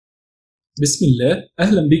بسم الله،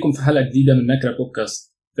 أهلا بكم في حلقة جديدة من نكرة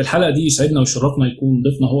بودكاست. في الحلقة دي يسعدنا ويشرفنا يكون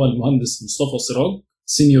ضيفنا هو المهندس مصطفى سراج،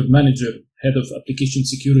 Senior Manager Head of Application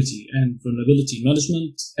Security and Vulnerability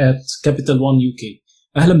Management at Capital One UK.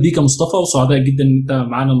 أهلا بيك يا مصطفى، وسعداء جدا إن أنت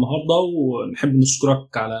معانا النهاردة، ونحب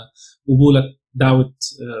نشكرك على قبولك دعوة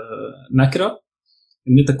نكرة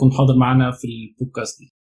إن أنت تكون حاضر معانا في البودكاست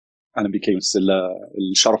دي. اهلا بك يا مس.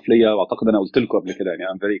 الشرف ليا، واعتقد انا قلت لكم قبل كده يعني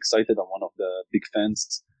I'm very excited. I'm one of the big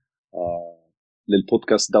fans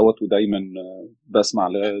للبودكاست دوت. ودايما بسمع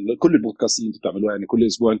لكل البودكاست اللي انتوا بتعملوها. يعني كل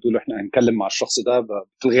اسبوع انتوا تقولوا احنا هنتكلم مع الشخص ده،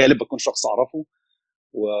 في الغالب بكون شخص اعرفه،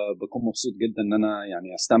 وبكون مبسوط جدا ان انا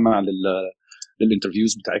يعني استمع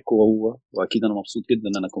للانترفيوز بتاعتكم، واكيد انا مبسوط جدا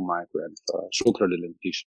ان انا اكون معاكم يعني. فشكرا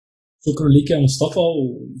للانفيتيشن. شكرا ليك يا مصطفى،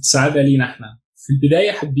 وسعادة لينا احنا. في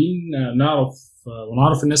البداية حابين نعرف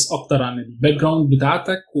ونعرف الناس أكتر عن الباك جراوند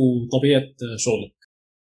بتاعتك وطبيعة شغلك.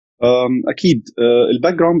 اكيد.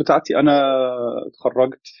 الباك جراوند بتاعتي، انا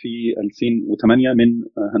اتخرجت في 2008 من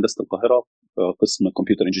هندسه القاهره، قسم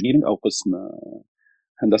كمبيوتر انجينيرنج او قسم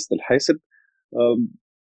هندسه الحاسب. أم،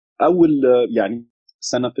 اول يعني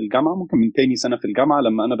سنه في الجامعه، ممكن من تاني سنه في الجامعه،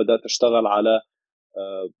 لما انا بدات اشتغل على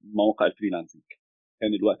مواقع الفريلانسنج.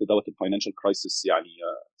 كان الوقت دوت الفاينانشال كرايسيس يعني،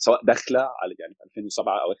 سواء داخله على يعني في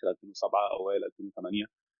 2007 اواخر 2007 اوائل 2008.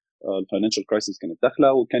 الفاينانشال كرايسيس كانت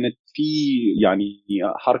داخله، وكانت في يعني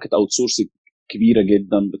حركه اوت سورس كبيره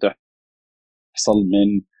جدا بتحصل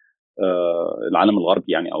من العالم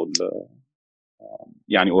الغربي يعني، او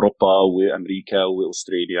يعني اوروبا وامريكا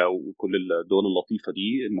واستراليا وكل الدول اللطيفه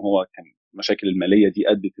دي، ان هو كان المشاكل الماليه دي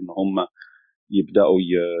ادت ان هم يبداوا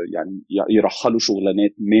يعني يرحلوا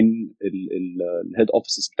شغلانات من الهيد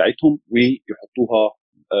اوفيسز بتاعتهم ويحطوها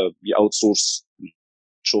باوت سورس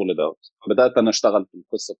الشغل ده. بدات انا اشتغل في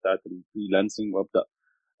القصه بتاعت الفريلانسنج، وابدا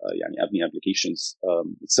يعني ابني ابلكيشنز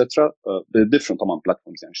اتسترا بديفرنت طبعا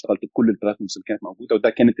بلاتفورمز. يعني اشتغلت بكل البلاتفورمز اللي كانت موجوده، وده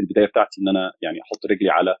كانت البدايه بتاعتي ان انا يعني احط رجلي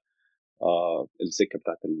على السكه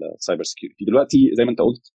بتاعت السايبر سكيورتي. دلوقتي زي ما انت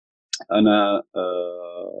قلت، انا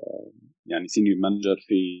يعني سينيور مانجر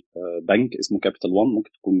في بنك اسمه كابيتال وان.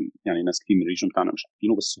 ممكن تكون يعني ناس كتير من الريجن بتاعنا مش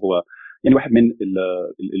عارفينه، بس هو يعني واحد من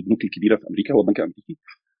البنوك الكبيره في امريكا. هو بنك امريكي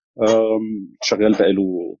شغال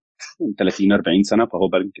بقاله 30 40 سنه، فهو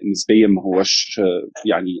بنك نسبيا ما هوش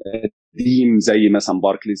يعني قديم زي مثلا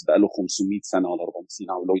باركليز بقاله 500 سنه ولا 400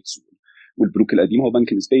 سنه، او لويدز والبنوك القديمه. هو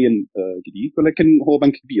بنك نسبيا جديد، ولكن هو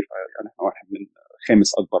بنك كبير. يعني احنا واحد من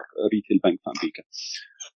خامس اكبر ريتيل بنك في امريكا.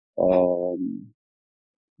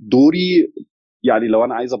 دوري يعني لو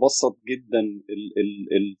انا عايز ابسط جدا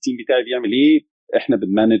التيم بتاعي بيعمل ايه، احنا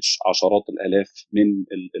بنمانج عشرات الالاف من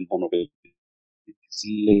الفولنربيلتيز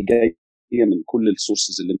اللي جايه من كل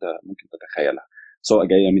السورسز اللي انت ممكن تتخيلها، سواء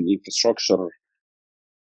جايه من انفراستراكشر،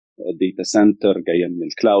 داتا سنتر، جايه من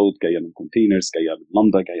الكلاود، جايه من كونتينرز، جايه من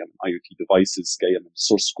لامدا، جايه من اي او تي ديفايسز، جايه من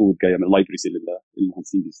السورس كود، جايه من اللايبريز اللي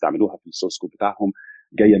المهندسين بيستعملوها في السورس كود بتاعهم،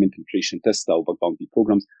 جايه من penetration تيست او باج باونتي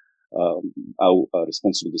بروجرامز، او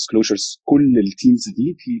responsible disclosures. كل التيمز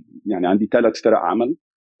دي في يعني عندي 3 فرق عمل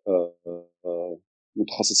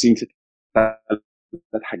متخصصين في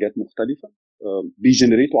 3 حاجات مختلفه،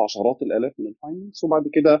 بيجنريتوا عشرات الالاف من الفايندنجز. وبعد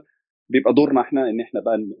كده بيبقى دورنا احنا ان احنا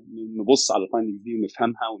بقى نبص على الفايندنجز دي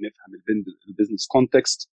ونفهمها، ونفهم البيزنس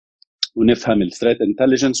كونتكست، ونفهم الثريت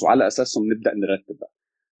انتليجنس، وعلى اساسهم نبدا نرتب بقى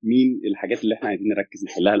مين الحاجات اللي احنا عايزين نركز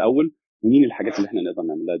نحلها الاول، ومين الحاجات اللي احنا نقدر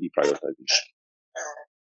نعملها دي برايورتايزيشن.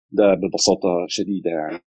 ده ببساطه شديده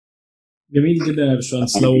يعني. جميل جدا يا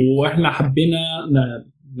باشمهندس. لو احنا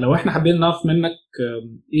حبينا نعرف منك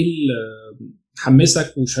ايه اللي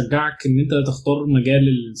حمسك وشجعك ان انت تختار مجال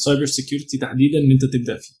السايبر سيكيورتي تحديدا ان انت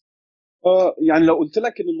تبدا فيه. يعني لو قلت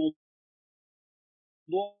لك ان الموضوع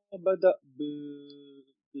بدا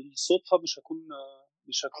بالصدفه، مش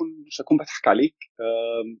هكون بضحك عليك.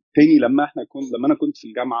 تاني لما انا كنت في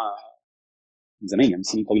الجامعه من زمان، يعني من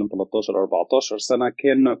سنين طويله، من 13 14 سنه،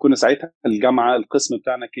 كنا ساعتها الجامعه القسم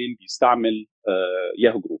بتاعنا كان بيستعمل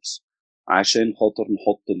ياهو جروبس عشان خاطر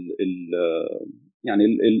نحط ال يعني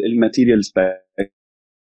الماتيريالز بتاعتنا،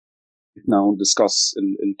 وندسكاس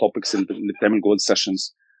التوبكس اللي بتعمل جوه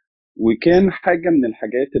السيشنز. وكان حاجه من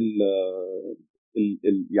الحاجات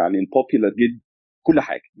يعني البوبيلر جدا. كل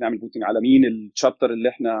حاجه نعمل فوتنج على مين الشابتر اللي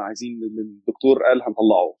احنا عايزين، الدكتور قال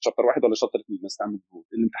هنطلعه شابتر 1 ولا شابتر 2. الناس تعمل فوت.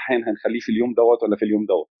 الامتحان هنخليه في اليوم دوت ولا في اليوم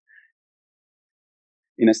دوت.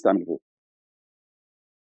 الناس تعمل فوت.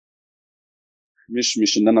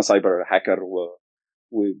 مش ان انا سايبر هاكر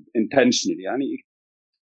وانتشنال يعني.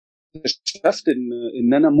 اكتشفت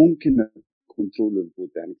ان انا ممكن كنترول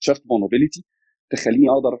الفوت. يعني اكتشفت فولنربيلتي تخليني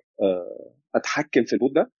اقدر اتحكم في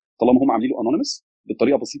الفوت ده، طالما هم عاملينه انونيمس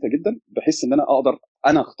بطريقه بسيطه جدا، بحيث ان انا اقدر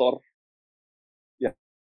انا اختار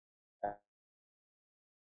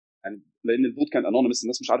يعني لان الفوت كان انونيمس،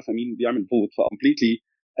 الناس مش عارفه مين بيعمل فوت، فكومبليتلي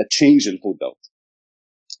تشينج الفوت دوت.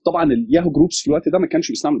 طبعا الياهو جروبس في الوقت ده ما كانش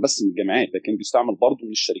بيستعمل بس من الجامعات، ده كان بيستعمل برضه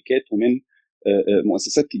من الشركات ومن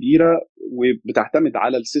مؤسسات كبيره، وبتعتمد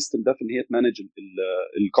على السيستم ده في ان هي تمانج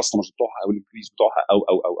الكاستمرز بتوعها او الامبلويز بتوعها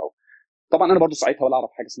او. طبعا انا برضو ساعتها ولا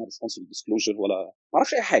اعرف حاجه اسمها ريسبونسبل ديسكلوجر، ولا ما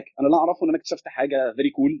اعرفش اي حاجه. انا لا اعرفه ان انا اكتشفت حاجه فيري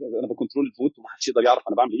كول، انا بكنترول الفوت وما حدش يقدر يعرف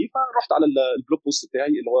انا بعمل ايه. فرحت على البلوج بوست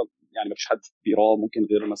بتاعي اللي هو يعني ما فيش حد بيقراه ممكن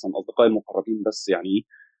غير مثلا اصدقائي المقربين بس، يعني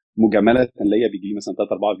مجامله ليا بيجي لي مثلا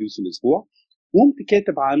 3 4 فيوز في الاسبوع. وقمت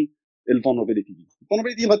كاتب عن الفولنربيلتي دي.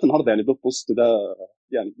 الفولنربيلتي دي لغايه النهارده يعني البلوج بوست ده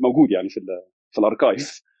يعني موجود يعني في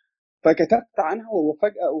الاركايف. فكتبت عنها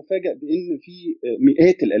وفجأة أفاجأ بأن في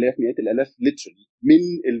مئات الآلاف literally من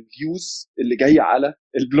الفيوز اللي جاية على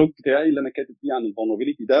البلوج بتاعي اللي أنا كاتب فيه عن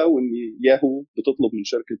الفولنربيلتي ده، وإن ياهو بتطلب من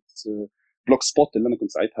شركة بلوك سبوت اللي أنا كنت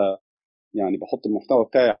ساعتها يعني بحط المحتوى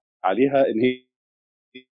بتاعي عليها إن هي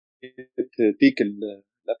تيك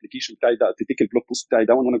الابلكيشن بتاعي ده، تيك البلوج بوست بتاعي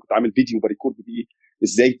ده، وانا كنت عامل فيديو بريكورد بيه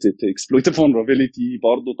ازاي تكسبلويت الفولنربيلتي.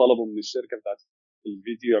 برضه طلبوا من الشركه بتاعت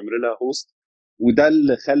الفيديو يعملوا لها هوست. وده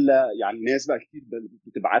اللي خلى يعني ناس بقى كتير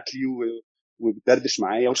بتبعت لي وبتدردش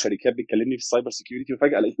معايا، وشركات بتكلمني في السايبر سيكيورتي،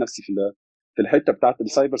 وفجاه لقيت نفسي في الحته بتاعت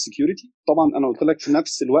السايبر سيكيورتي. طبعا انا قلت لك في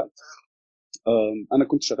نفس الوقت انا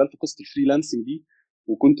كنت شغال في قصه الفريلانسنج دي،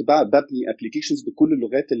 وكنت بقى ببني ابلكيشنز بكل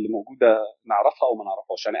اللغات اللي موجوده نعرفها او ما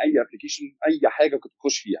نعرفهاش. يعني اي ابلكيشن اي حاجه كنت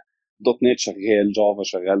بخش فيها، دوت نت شغال، جافا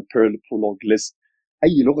شغال، بيرل، برولوج، ليست،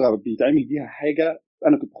 اي لغه بيتعمل بيها حاجه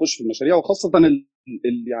انا كنت بخش في المشاريع. وخاصه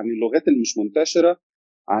يعني اللغات اللي مش منتشره،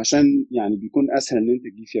 عشان يعني بيكون اسهل ان انت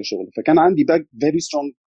تجيب فيها شغل. فكان عندي باك فيري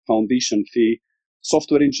سترونج فاونديشن في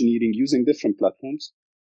سوفت وير انجينيرنج يوزنج ديفرنت بلاتفورمز.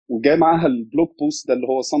 وجاي معاها البلوج بوست ده اللي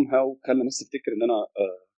هو somehow خلى الناس تفتكر ان انا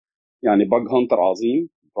يعني باج هانتر عظيم،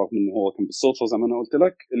 رغم ان هو كان بالصدفه زي ما انا قلت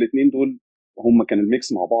لك. الاثنين دول هم كان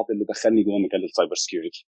الميكس مع بعض اللي دخلني جوه مجال السايبر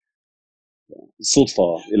سكيورتي،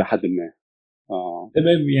 الصدفه الى حد ما.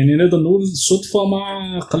 تمام، يعني نقدر نقول صدفه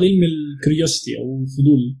مع قليل من الكريوسيتي او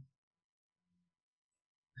الفضول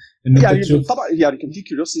ان انت يعني تشوف. طبعا يعني كان في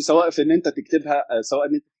كيوريوسيتي، سواء في ان انت تكتبها، سواء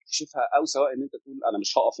ان انت تكتشفها، او سواء ان انت تقول انا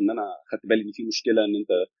مش هقف ان انا خدت بالي ان في مشكله ان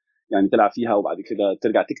انت يعني تلعب فيها وبعد كده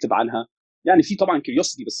ترجع تكتب عنها. يعني في طبعا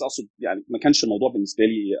كيوريوسيتي، بس اقصد يعني ما كانش الموضوع بالنسبه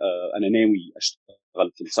لي انا ناوي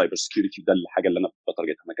اشتغل في السايبر سكيورتي، ده الحاجه اللي انا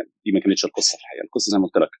بتارجتها. دي ما كانتش القصه في الحقيقه. القصه زي ما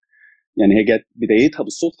قلت لك يعني هي جت بدايتها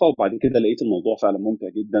بالصدفه، وبعد كده لقيت الموضوع فعلا ممتع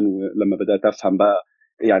جدا. ولما بدات افهم بقى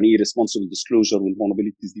يعني ايه ريسبونسبل ديسكلوجر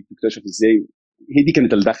والفولنربيلتيز دي بتكتشف ازاي، هي دي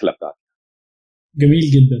كانت الدخله بتاعتي. جميل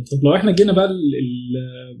جدا. طب لو احنا جينا بقى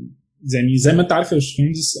يعني زي ما انت عارف يا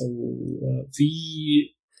باشمهندس، او في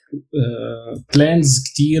بلانز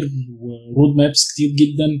كتير ورود مابس كتير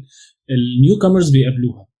جدا النيو كامرز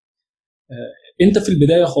بيقابلوها. انت في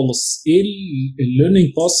البدايه خالص ايه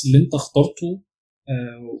الليرنينج باس اللي انت اخترته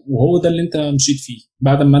وهو ده اللي انت مشيت فيه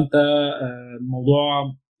بعد ما انت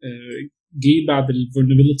الموضوع جه بعد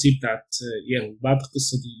الفولنربيلتي بتاعت ياهو؟ بعد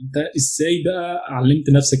القصه دي انت ازاي بقى علمت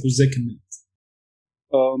نفسك وازاي كملت؟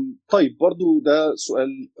 طيب برضو ده سؤال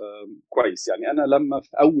كويس. يعني انا لما في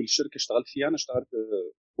اول شركه اشتغلت فيها، انا اشتغلت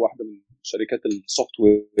في واحده من شركات السوفت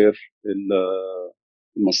وير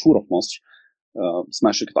المشهوره في مصر،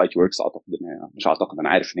 اسمها شركه اي تي وركس. اعتقد ان هي، مش اعتقد، انا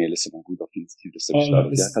عارف ان هي لسه موجوده وفي ناس كتير لسه اه لا،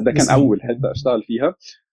 بيشتغلوا فيها. فده كان لسه اول موجود. حته اشتغل فيها.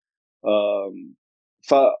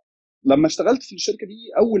 فلما اشتغلت في الشركه دي،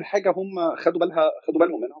 اول حاجه هم خدوا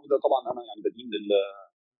بالهم منها، وده طبعا انا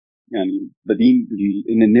يعني بدين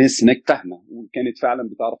ان الناس هناك فاهمه وكانت فعلا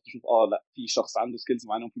بتعرف تشوف لا في شخص عنده سكيلز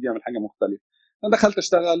معينه المفروض يعمل حاجه مختلفه. انا دخلت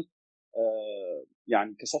اشتغل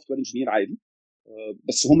يعني كسوفت وير انجينير عادي.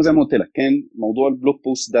 بس هم زي ما قلت لك كان موضوع البلوك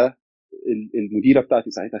بوست ده المديره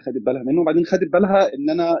بتاعتي ساعتها خدت بالها منه، وبعدين خدت بالها ان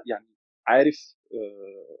انا يعني عارف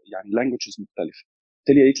يعني لانجويجز مختلفه.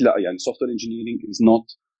 قلت لي قالت لا، يعني سوفت وير انجينيرنج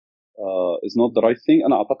از نوت ذا رايت ثينج.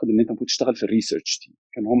 انا اعتقد ان انت المفروض تشتغل في الريسيرش تيم.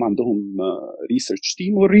 كان هم عندهم ريسيرش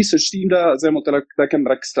تيم، والريسيرش تيم ده زي ما قلت لك ده كان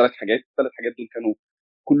مركز 3 حاجات. ال3 حاجات دول كانوا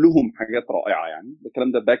كلهم حاجات رائعه. يعني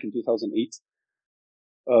الكلام ده باك ان 2008.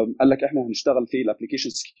 قال لك احنا هنشتغل في الابلكيشن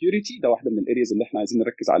سكيورتي، ده واحده من الارياز اللي احنا عايزين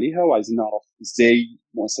نركز عليها، وعايزين نعرف ازاي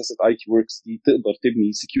مؤسسه اي تي وركس دي تقدر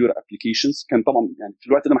تبني سكيور ابلكيشنز. كان طبعا يعني في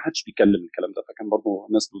الوقت ده ما حدش بيتكلم الكلام ده، فكان برضه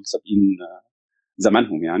الناس دول سابقين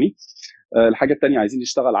زمانهم يعني. الحاجه الثانيه عايزين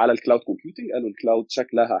نشتغل على الكلاود كومبيوتنج. قالوا الكلاود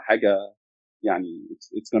شكلها حاجه يعني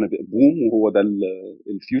اتس جونا بوم، وهو ده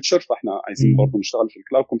الفيوتشر، فاحنا عايزين برضه نشتغل في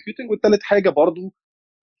الكلاود كومبيوتنج. والثالث حاجه برضه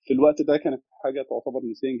في الوقت ده كانت حاجه تعتبر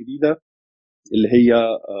نسبيا جديده، اللي هي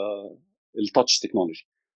التاتش تكنولوجي.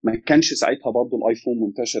 ما كانش ساعتها برضه الايفون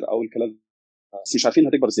منتشر او الكلام، بس مش عارفين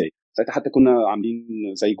هتكبر ازاي. ساعتها حتى كنا عاملين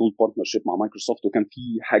زي جولد بارتنرشيب مع مايكروسوفت، وكان في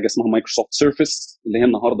حاجه اسمها مايكروسوفت سيرفيس اللي هي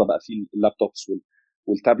النهارده بقى في اللابتوبس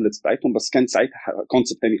والتابلتس بتاعتهم، بس كان ساعتها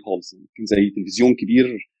كونسبت تاني خالص. يعني كان زي تلفزيون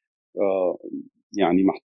كبير يعني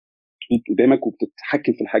محطوط قدامك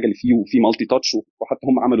وبتتحكم في الحاجه اللي فيه، وفي مالتي تاتش. وحتى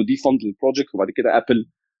هم عملوا دي فند للبروجكت، وبعد كده ابل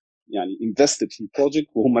يعني انفستد في البروجكت،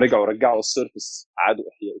 وهم رجعوا السيرفيس، عادوا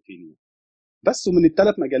احياء تاني. بس ومن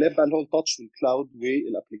الثلاث مجالات بقى اللي هو التاتش والكلاود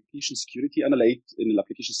والابلكيشن سكيورتي، انا لقيت ان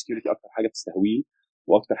الابلكيشن سكيورتي اكتر حاجه تستهويني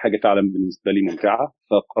واكتر حاجه فعلا بالنسبه لي ممتعه.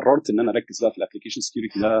 فقررت ان انا اركز بقى في الابلكيشن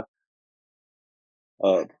سكيورتي ده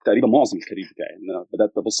تقريبا معظم الكارير بتاعي. ان انا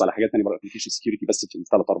بدات ابص على حاجات ثانيه بره الابلكيشن سكيورتي بس في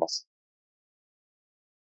الثلاث اربع سنين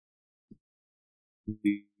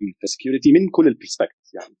سكيورتي من كل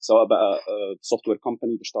البرسبكتيف. يعني سواء بقى سوفت وير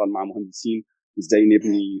كومباني بشتغل مع مهندسين ازاي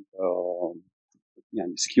نبني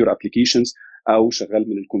يعني سكيور ابلكيشنز، او شغال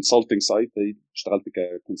من الكونسلتنج سايد، اشتغلت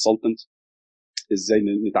ككونسلتنت ازاي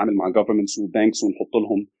نتعامل مع جفرمنتس وبانكس ونحط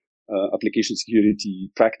لهم ابلكيشن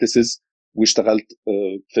سكيورتي براكتسز. واشتغلت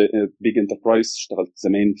في بيج انتربرايز، اشتغلت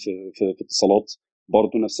زمان في اتصالات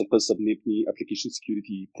برضه نفس القصه، بنبني ابلكيشن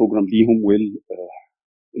سكيورتي بروجرام ليهم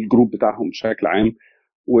والجروب بتاعهم بشكل عام.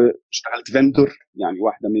 واشتغلت فندور، يعني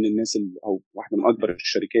واحده من الناس او واحده من اكبر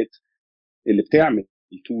الشركات اللي بتعمل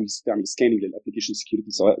التولز، بتعمل سكاننج للابلكيشن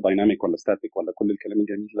سكيورتي سواء دايناميك ولا ستاتيك ولا كل الكلام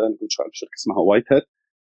الجميل ده. انا كنت شغال في شركه اسمها وايت هات،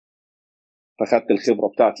 فخدت الخبره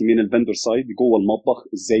بتاعتي من الفندور سايد جوه المطبخ،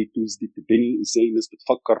 ازاي التولز دي بتتبني، ازاي الناس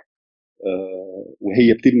بتفكر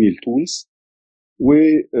وهي بتبني التولز.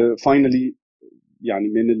 وفاينلي يعني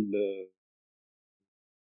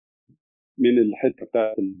من الحته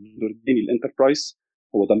بتاعت الفندور دي الانتربرايز،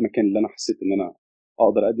 هو ده المكان اللي انا حسيت ان انا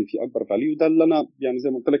اقدر اقدم فيه اكبر فاليو. ده اللي انا يعني زي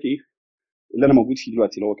ما قلت لك اللي انا موجود فيه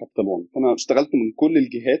دلوقتي، اللي هو كابيتال 1. فانا اشتغلت من كل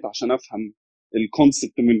الجهات عشان افهم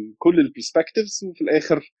الكونسبت من كل البرسبكتيفز، وفي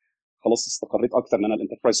الاخر خلاص استقريت اكتر ان انا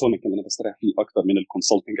الانتربرايز هو المكان اللي انا بستريح فيه اكتر من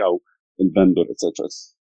الكونسلتنج او الفندور اتسترا.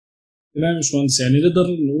 تمام يا باشمهندس، يعني نقدر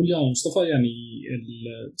نقول يا مصطفى يعني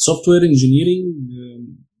السوفت وير انجينيرنج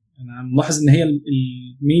انا ملاحظ ان هي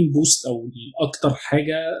المين بوست او الاكتر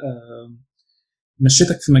حاجه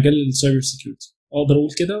مشيتك في مجال السايبر سيكيورتي، اقدر اقول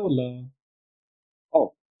كده ولا؟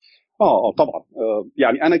 اه طبعا.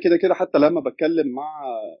 يعني انا كده كده حتى لما بتكلم مع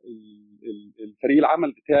الفريق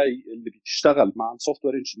العمل بتاعي اللي بيشتغل مع السوفت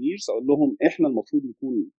وير انجينيرز، اقول لهم احنا المفروض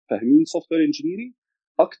نكون فاهمين سوفت وير انجينيرنج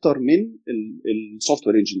اكتر من السوفت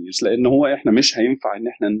وير انجينيرز، لان هو احنا مش هينفع ان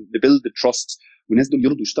احنا نبيلد تراست والناس دول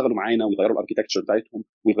يرضوا يشتغلوا معانا ويغيروا الاركتكتشر بتاعتهم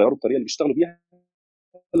ويغيروا الطريقه اللي بيشتغلوا بيها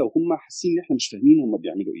لو هم حاسين ان احنا مش فاهمين هم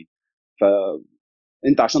بيعملوا ايه.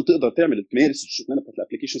 فانت عشان تقدر تمارس الشغلانه بتاعت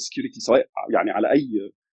الابلكيشن سكيورتي سواء يعني على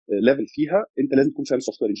اي ليفل فيها، انت لازم تكون فاهم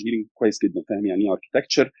سوفت وير انجينيرنج كويس جدا، فاهم يعني ايه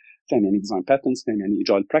اركتكتشر، فاهم يعني ديزاين باترنز، فاهم يعني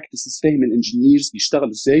ايجايل براكتسز، فاهم الانجينيرز بيشتغلوا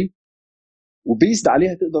ازاي، وبيزد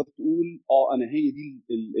عليها تقدر تقول انا هي دي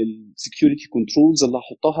السكيورتي كنترولز اللي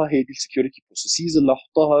هحطها، هي دي السكيورتي بروسيسز اللي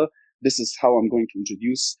هحطها، this is how I'm going to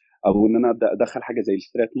introduce، او ان انا ابدا ادخل حاجه زي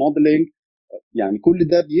الثريت موديلنج. يعني كل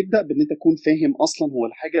ده بيبدا بان انت تكون فاهم اصلا هو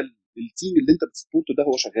الحاجه التيم اللي انت بتسبورته ده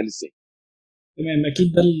هو شغال ازاي. تمام، اكيد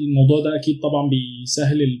ده الموضوع ده اكيد طبعا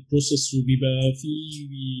بيسهل البروسيس وبيبقى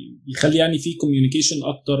بيخلي يعني في كوميونيكيشن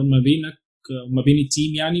اكتر ما بينك وما بين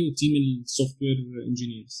التيم يعني وتيم السوفت وير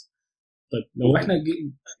انجينيرز. طيب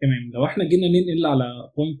تمام، لو احنا جينا ننقل على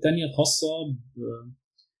بوينت تانية خاصة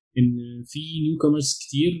ان في نيو كوميرس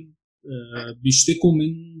كتير بيشتكوا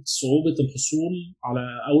من صعوبة الحصول على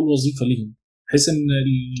اول وظيفة ليهم، بحيث ان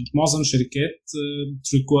معظم الشركات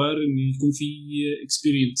بتريكواير ان يكون في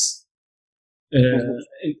اكسبيرينس.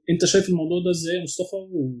 انت شايف الموضوع ده ازاي يا مصطفى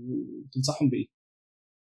وتنصحهم بايه؟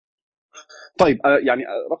 طيب يعني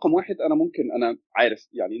رقم واحد، انا ممكن انا عارف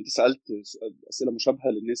يعني انت سالت اسئله مشابهه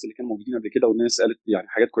للناس اللي كانوا موجودين قبل كده، والناس قالت يعني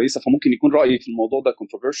حاجات كويسه، فممكن يكون رايي في الموضوع ده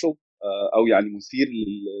controversial او يعني مثير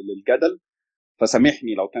للجدل،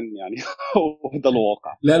 فسامحني لو كان يعني هو ده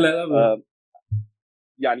الواقع. لا لا لا.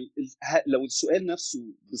 يعني لو السؤال نفسه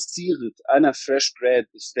بصيغه انا فريش جراد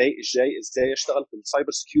ازاي اشتغل في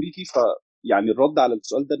السايبر سكيورتي، فيعني الرد على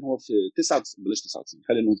السؤال ده ان هو في 99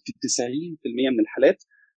 خلينا نقول في 90% من الحالات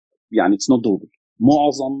يعني اتس نوت دوبل.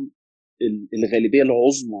 معظم الغالبيه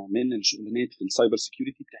العظمى من الشغلانات في السايبر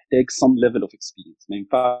سكيورتي بتحتاج سم ليفل اوف اكسبيرينس. ما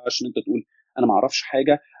ينفعش ان انت تقول انا ما اعرفش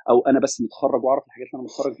حاجه، او انا بس متخرج واعرف الحاجات اللي انا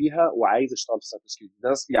متخرج بيها وعايز اشتغل في السايبر سكيورتي.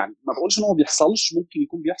 ده يعني ما بقولش ان هو بيحصلش، ممكن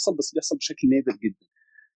يكون بيحصل بس بيحصل بشكل نادر جدا.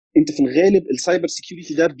 انت في الغالب السايبر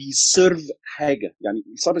سكيورتي ده بيسيرف حاجه، يعني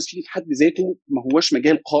السايبر سكيورتي في حد ذاته ما هوش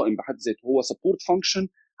مجال قائم بحد ذاته، هو سبورت فانكشن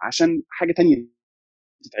عشان حاجه تانية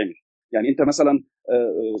تتعمل. يعني انت مثلا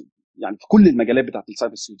يعني في كل المجالات بتاعت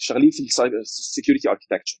السايبر سيكيورتي، شغالين في السايبر سيكيورتي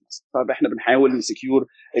اركتكتشر مثلا. فاحنا بنحاول نسكيور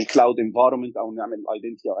الكلاود انفايرمنت، او نعمل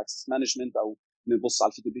ايدنتي او اكسس مانجمنت، او نبص على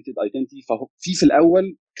الفيديبيتد ايدنتي. ففي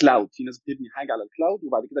الاول كلاود، في ناس بتبني حاجه على الكلاود،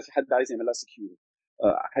 وبعد كده في حد عايز يعملها سكيورتي،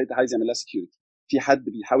 حد عايز يعملها سكيورتي، في حد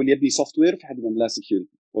بيحاول يبني سوفت وير، في حد بيعملها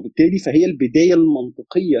سكيورتي. وبالتالي فهي البدايه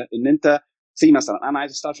المنطقيه ان انت زي مثلا انا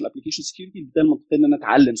عايز اشتغل في الابلكيشن سكيورتي، البدايه المنطقيه ان انا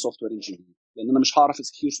اتعلم سوفت وير انجينيرنج، لان انا مش هعرف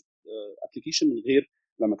اسكيور ابلكيشن من غير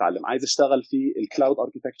لما اتعلم. عايز اشتغل في الكلاود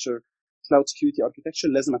اركتكتشر، كلاود سكيورتي اركتكتشر،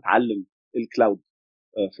 لازم اتعلم الكلاود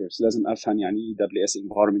فيرست، لازم افهم يعني ايه دبليو اس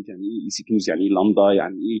انفايرمنت، يعني ايه اي سي 2، يعني ايه لامدا،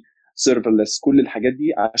 يعني ايه سيرفرلس، كل الحاجات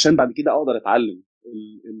دي عشان بعد كده اقدر اتعلم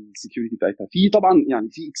السكيورتي بتاعتها. في طبعا يعني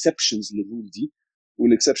في اكسبشنز للرول دي،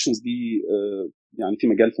 والاكسبشنز دي يعني في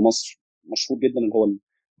مجال في مصر مشهور جدا اللي هو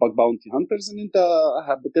الباج باونتي هانترز، ان انت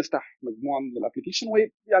بتفتح مجموعه من الابلكيشن،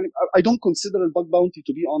 ويعني I don't consider الباج باونتي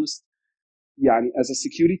to be honest يعني as a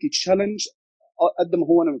security challenge قد ما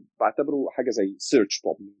هو انا بعتبره حاجه زي search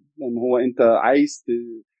problem، لان هو انت عايز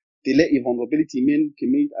تلاقي vulnerability من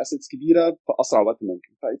كميه assets كبيره في اسرع وقت ممكن.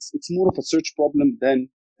 ف it's more of a search problem than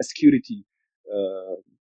a security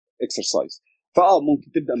exercise.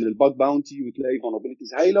 ممكن تبدا من الباج باونتي وتلاقي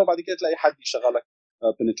vulnerabilities هايله، وبعد كده تلاقي حد يشغلك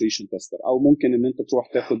penetration tester، او ممكن ان انت تروح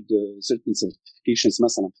تاخد certain certifications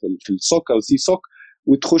مثلا في السوك او سي سوك،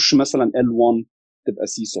 وتخش مثلا L1 تبقى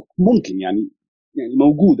سي سوك. ممكن يعني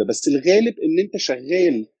موجوده، بس الغالب ان انت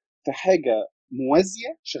شغال في حاجه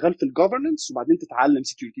موازيه، شغال في الجفرنس وبعدين تتعلم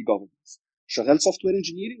سكيورتي جفرنس، شغال سوفت وير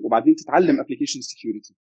انجينيرنج وبعدين تتعلم ابلكيشن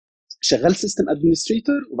سكيورتي، شغال سيستم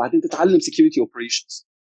ادمنستريتور وبعدين تتعلم سكيورتي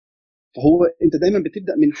اوبريشنز. فهو انت دايما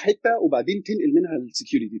بتبدا من حته وبعدين تنقل منها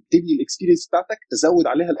السكيورتي، تبني الاكسبيرينس بتاعتك، تزود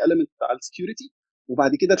عليها الاليمنت بتاع السكيورتي،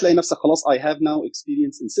 وبعد كده تلاقي نفسك خلاص I have now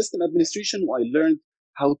experience in system administration و I learned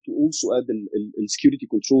how to also add ال security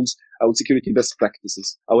controls او security best practices.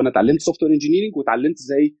 او انا اتعلمت سوفت وير انجينيرنج واتعلمت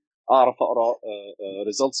ازاي اعرف اقرا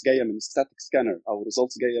results جايه من static scanner او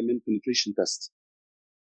results جايه من penetration test.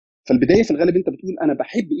 فالبدايه في الغالب انت بتقول انا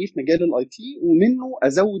بحب ايه في مجال الاي تي، ومنه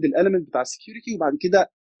ازود الاليمنت بتاع السكيورتي، وبعد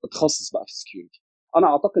كده اتخصص بقى في السكيورتي. انا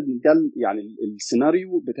اعتقد ان ده يعني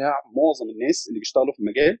السيناريو بتاع معظم الناس اللي بيشتغلوا في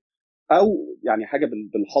المجال، او يعني حاجه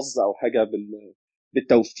بالحظ او حاجه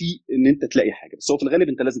بالتوفيق ان انت تلاقي حاجه، بس هو في الغالب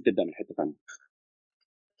انت لازم تبدا من حته ثانيه.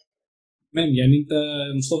 تمام. يعني انت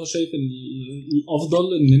مصطفى شايف ان الافضل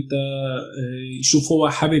ان انت يشوف هو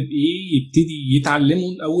حابب ايه، يبتدي يتعلمه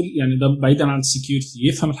الاول، يعني ده بعيدا عن السكيورتي،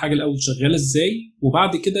 يفهم الحاجه الاول شغاله ازاي،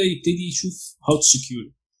 وبعد كده يبتدي يشوف هاو تو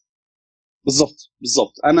سكيور.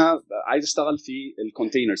 بالظبط انا عايز اشتغل في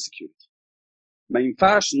الكونتينر سكيورتي. ما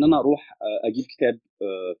ينفعش ان انا اروح اجيب كتاب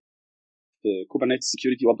في كوبرنيتس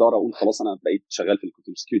سكيورتي وابدا اقرا اقول خلاص انا بقيت شغال في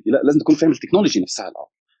الكونتينر سكيورتي. لا، لازم تكون فاهم التكنولوجي نفسها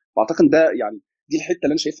الاول. واعتقد ده يعني دي الحته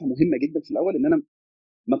اللي انا شايفها مهمه جدا في الاول، ان انا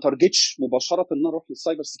ما تارجتش مباشره ان انا اروح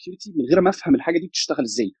للسايبر سكيورتي من غير ما افهم الحاجه دي بتشتغل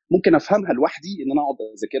ازاي. ممكن افهمها لوحدي، ان انا اقعد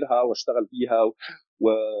اذاكرها واشتغل فيها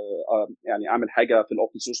يعني اعمل حاجه في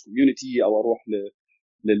الاوبن سورس كوميونتي، او اروح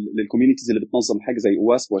للكوميونيتيز اللي بتنظم حاجه زي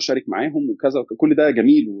اواسب واشارك معاهم وكذا. كل ده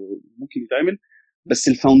جميل وممكن يتعمل، بس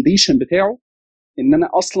الفاونديشن بتاعه ان انا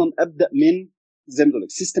اصلا ابدا من زي ما بقول لك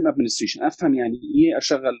سيستم ادمنستريشن، افهم يعني ايه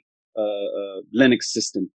اشغل لينكس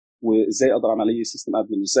سيستم، وازاي اقدر اعمل عليه سيستم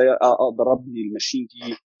ادمن، وازاي اقدر ابني الماشين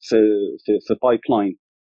دي في في بايب لاين،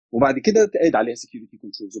 وبعد كده تقعد عليها سكيورتي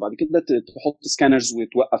كنترولز، وبعد كده تحط سكانرز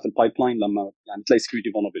وتوقف البايب لاين لما يعني تلاقي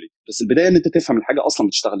سكيورتي فولنربيلتي. بس البدايه ان انت تفهم الحاجه اصلا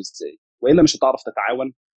بتشتغل ازاي، والا مش هتعرف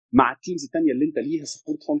تتعاون مع التيمز الثانيه اللي انت ليها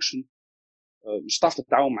سبورت فانكشن. مش هتعرف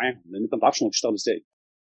تتعاون معاهم لان انت ما تعرفش هم بيشتغلوا ازاي.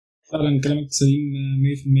 فعلا كلامك سليم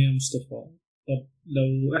 100% يا مصطفى. طب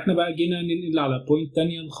لو احنا بقى جينا ننقل على بوينت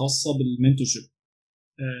تانية الخاصة بالمنتورشيب،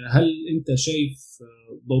 هل انت شايف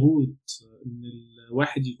ضرورة ان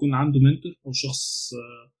الواحد يكون عنده منتور او شخص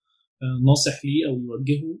ناصح ليه او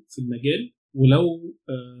يوجهه في المجال؟ ولو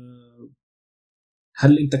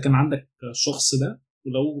هل انت كان عندك الشخص ده؟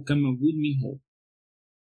 ولو كان موجود مين هو؟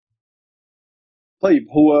 طيب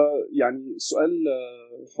هو يعني سؤال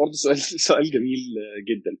برضه سؤال سؤال جميل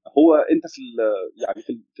جدا. هو انت في يعني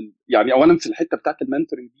يعني اولا في الحته بتاعت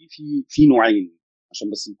المنتورنج دي في نوعين، عشان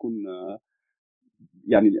بس نكون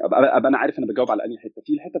يعني ابقى انا عارف انا بجاوب على انهي حته.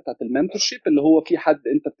 في الحته بتاعت المنتورشيب اللي هو في حد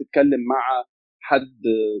انت بتتكلم مع حد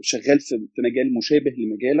شغال في مجال مشابه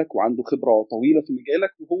لمجالك وعنده خبره طويله في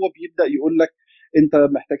مجالك، وهو بيبدا يقول لك انت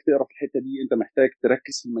محتاج تقرا في الحته دي، انت محتاج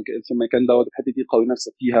تركز في المكان دوت، الحته دي قوي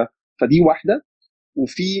نفسك فيها. فدي واحده.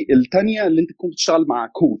 وفي الثانيه اللي انت تكون بتشتغل مع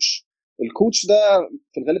كوتش. الكوتش ده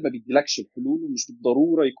في الغالب ما بيديلكش الحلول، ومش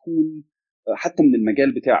بالضروره يكون حتى من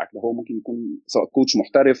المجال بتاعك. ده هو ممكن يكون سواء كوتش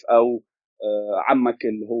محترف او عمك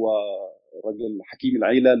اللي هو راجل حكيم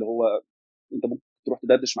العيله، اللي هو انت ممكن تروح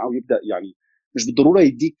تدردش معاه ويبدا يعني مش بالضروره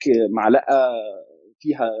يديك معلقه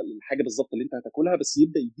فيها الحاجه بالظبط اللي انت هتاكلها، بس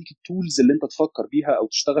يبدا يديك التولز اللي انت تفكر بيها او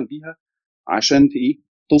تشتغل بيها عشان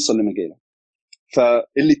توصل لمجالك.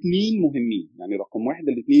 فالاثنين مهمين، يعني رقم واحد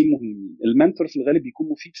الاثنين مهمين. المنتور في الغالب بيكون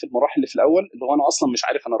مفيد في المراحل اللي في الاول، اللي هو انا اصلا مش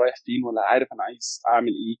عارف انا رايح فين ولا عارف انا عايز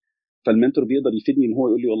اعمل ايه، فالمنتور بيقدر يفيدني ان هو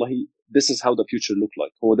يقول لي والله this is how the future look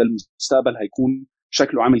like، هو ده المستقبل هيكون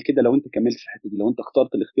شكله عامل كده لو انت كملت في الحته دي، لو انت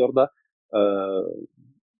اخترت الاختيار ده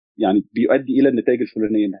يعني بيؤدي الى النتائج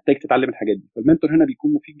الفلانيه، محتاج تتعلم الحاجات دي. فالمنتور هنا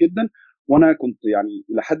بيكون مفيد جدا. وانا كنت يعني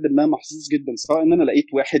الى حد ما محظوظ جدا، سواء ان انا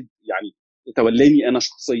لقيت واحد يعني تولاني انا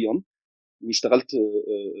شخصيا واشتغلت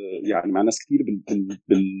يعني مع ناس كتير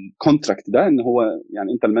بالكونتراكت ده، ان هو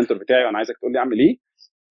يعني انت المنتور بتاعي وانا عايزك تقول لي اعمل ايه،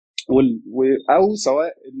 او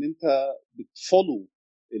سواء ان انت بتفولو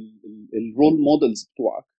الرول مودلز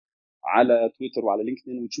بتوعك على تويتر وعلى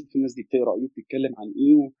لينكدين وتشوف الناس دي بتقرا ايه وبتتكلم عن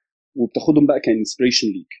ايه وبتاخدهم بقى كانسبريشن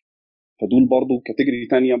ليك. فدول برضو كاتيجوري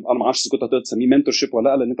ثانيه، انا ما اعرفش اذا كنت هتقدر تسميه منتور شيب ولا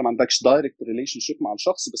لا، لان انت ما عندكش دايركت ريليشن شيب مع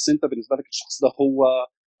الشخص، بس انت بالنسبه لك الشخص ده هو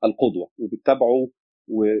القدوه وبتتابعه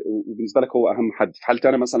وبالنسبه لك هو اهم حد. في حالتي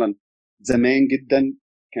انا مثلا زمان جدا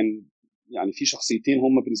كان يعني في شخصيتين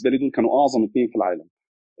هم بالنسبه لي دول كانوا اعظم اثنين في العالم.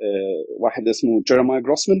 واحد اسمه جيرمايا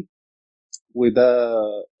جروسمان، وده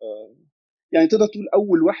يعني تقدر تقول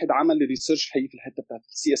اول واحد عمل ريسيرش حقيقي في الحته بتاعت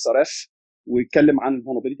السي اس ار اف، ويتكلم عن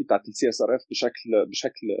الفولنربيلتي بتاعت السي اس ار اف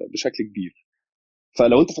بشكل كبير.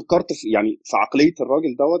 فلو انت فكرت في يعني في عقليه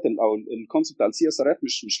الراجل دوت او الكونسيبت بتاع السي اس ار اف،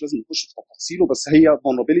 مش لازم نخش في تفاصيله، بس هي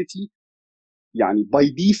vulnerability يعني باي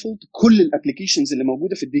ديفولت. كل الابلكيشنز اللي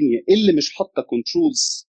موجوده في الدنيا اللي مش حاطه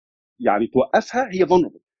كنترولز يعني توقفها هي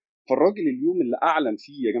vulnerable. فالراجل اليوم اللي اعلن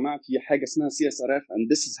فيه يا جماعه في حاجه اسمها سي اس ار اف and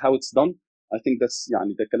this is how it's done، I think that's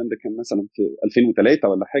يعني ده الكلام ده كان مثلا في 2003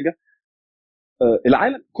 ولا حاجه.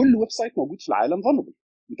 العالم كل ويب سايت موجود في العالم vulnerable.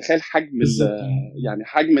 متخيل حجم يعني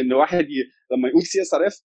حجم ان واحد لما يقول سي اس ار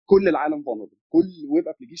اف كل العالم vulnerable، كل ويب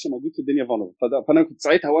ابلكيشن موجود في الدنيا vulnerable. فانا كنت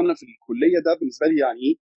ساعتها وانا في الكليه ده بالنسبه لي يعني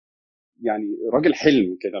ايه، يعني راجل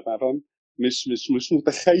حلم كده، فاهم؟ مش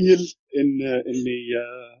متخيل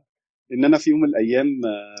ان انا في يوم من الايام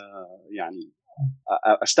يعني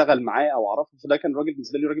اشتغل معاه او اعرفه. فده كان راجل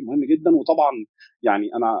بالنسبه لي راجل مهم جدا. وطبعا يعني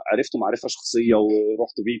انا عرفته معرفه شخصيه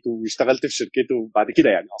ورحت بيته واشتغلت في شركته وبعد كده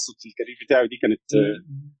يعني اصلا في الكارير بتاعي دي كانت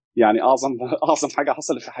يعني اعظم حاجه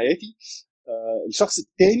حصلت في حياتي. الشخص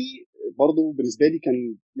الثاني برضه بالنسبه لي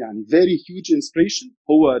كان يعني very huge inspiration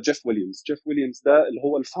هو جيف ويليامز. جيف ويليامز ده اللي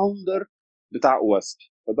هو الفاوندر بتاع اواسب.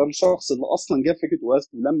 فده الشخص اللي اصلا جاب فكره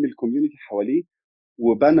اواسب ولم الكوميونتي حواليه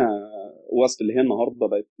وبنى اواسب اللي هي النهارده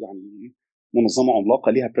بقت يعني منظمه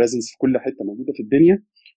عملاقه ليها بريزنس في كل حته موجوده في الدنيا.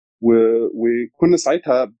 وكنا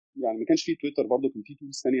ساعتها يعني ما كانش فيه تويتر، برضه كان فيه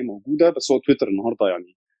تولز ثانيه موجوده، بس هو تويتر النهارده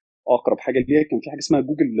يعني اقرب حاجه ليها. كان في حاجه اسمها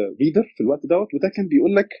جوجل ريدر في الوقت دوت، وده كان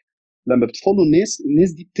بيقول لك لما بتفولو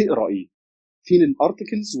الناس دي بتقرا ايه، فين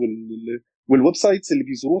الارتكلز والويب سايتس اللي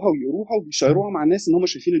بيزوروها ويقروها وبيشيروها مع الناس ان هم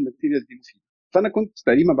شايفين الماتيريال دي مفيده. فانا كنت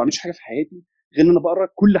تقريبا ما بعملش حاجه في حياتي غير ان انا بقرا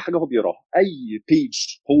كل حاجه هو بيقراها. اي بيج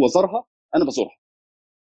هو زارها انا بزورها،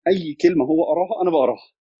 اي كلمه هو قراها انا بقراها.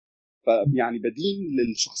 فيعني بدين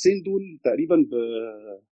للشخصين دول تقريبا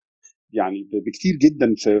يعني بكتير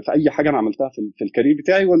جدا في اي حاجه انا عملتها في الكارير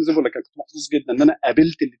بتاعي. وانا زي ما بقول لك كنت محظوظ جدا ان انا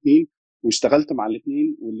قابلت الاثنين واشتغلت مع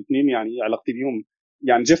الاثنين، والاثنين يعني علاقتي بيهم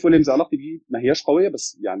يعني جيف ويليامز علاقتي بيه ما هياش قويه،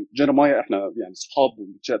 بس يعني جيرمايا احنا يعني صحاب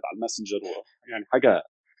وبنتشات على الماسنجر يعني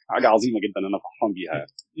حاجه عظيمه جدا انا فرحان بيها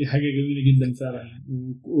يعني. دي حاجه جميله جدا فعلا.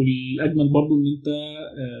 والاجمل برضو ان انت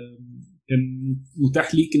كان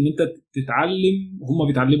متاح ليك ان انت تتعلم هم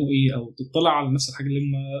بيتعلموا ايه او تطلع على نفس الحاجه اللي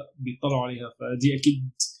هم بيطلعوا عليها، فدي اكيد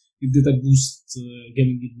اديتك بوست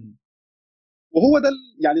جامد جدا. وهو ده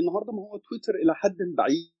يعني النهارده ما هو تويتر الى حد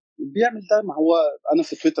بعيد بيعمل ده. ما هو انا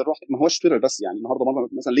في تويتر رحت، ما هوش تويتر بس، يعني النهارده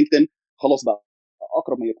مثلا لينكدين خلاص بقى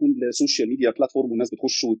اقرب ما يكون لسوشيال ميديا بلاتفورم، والناس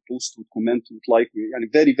بتخش وتبوست وتكومنت وتلايك،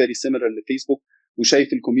 يعني فيري سيميلر لفيسبوك.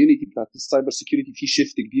 وشايف الكوميونتي بتاعت السايبر سكيورتي في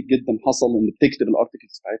شيفت كبير جدا حصل، ان بتكتب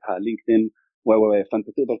الارتكلز بتاعتها على لينكدين فانت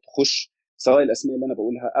تقدر تخش سواء الاسماء اللي انا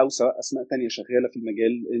بقولها او سواء اسماء تانية شغاله في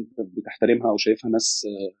المجال انت بتحترمها او شايفها ناس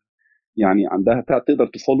يعني عندها تقدر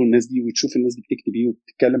تفولو الناس دي وتشوف الناس دي بتكتب ايه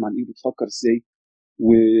وبتتكلم عن ايه وبتفكر ازاي.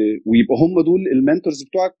 ويبقى هم دول المنتورز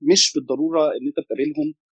بتوعك، مش بالضروره ان انت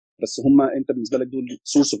بتقابلهم بس هم انت بالنسبه لك دول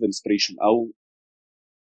سورس اوف انسبريشن او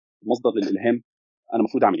مصدر للالهام انا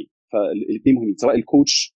المفروض اعمل ايه. فالاثنين مهمين، سواء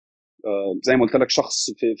الكوتش زي ما قلت لك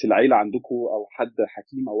شخص في العيله عندكم او حد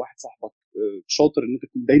حكيم او واحد صاحبك شاطر ان انت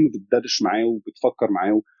تكون دايما بتدردش معاه وبتفكر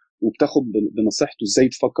معاه وبتاخد بنصيحته ازاي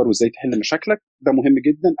تفكر وازاي تحل مشاكلك، ده مهم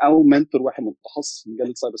جدا. او منتور واحد متخصص في مجال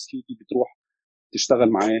السايبر سكيورتي بتروح تشتغل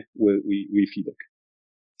معاه ويفيدك.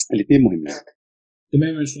 الاثنين مهمين.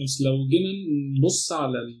 تمام يا باشمهندس. لو جينا نبص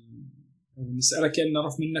على أو نسألك يعني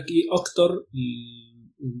نعرف منك ايه اكتر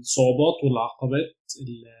الصعوبات والعقبات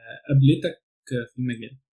اللي قابلتك في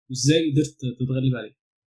المجال، وازاي قدرت تتغلب عليها؟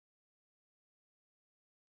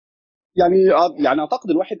 يعني اعتقد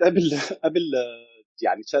الواحد قابل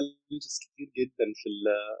يعني تشالنجز كتير جدا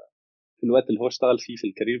في الوقت اللي هو اشتغل فيه في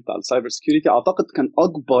الكارير بتاع السايبر سكيورتي. اعتقد كان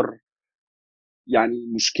اكبر يعني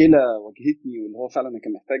مشكله واجهتني، واللي هو فعلا انا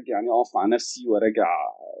كان محتاج يعني اقف مع نفسي وراجع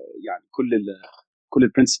يعني كل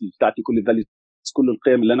البرنسبل بتاعتي، كل الفاليوز، كل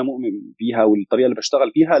القيم اللي انا مؤمن بيها والطريقه اللي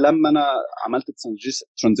بشتغل بيها، لما انا عملت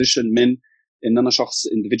ترانزيشن من ان انا شخص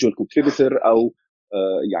individual contributor او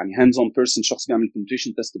يعني hands on person، شخص بيعمل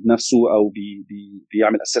penetration test بنفسه او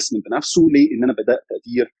بيعمل assessment بنفسه، لان انا بدات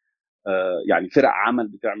ادير يعني فرق عمل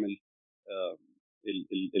بتعمل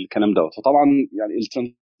الكلام ده. فطبعا يعني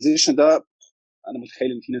الترانزيشن ده انا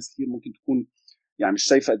متخيل ان في ناس كتير ممكن تكون يعني مش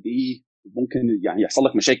شايفه قد ايه ممكن يعني يحصل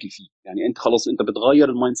لك مشاكل فيه. يعني انت خلاص انت بتغير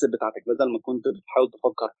المايند سيت بتاعتك، بدل ما كنت بتحاول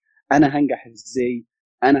تفكر انا هنجح ازاي،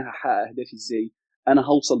 انا هحقق اهدافي ازاي، انا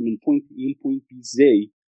هوصل من بوينت ايه لبوينت بي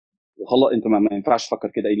ازاي. خلاص انت ما ينفعش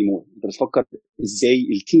تفكر كده اني مور، انت بتفكر ازاي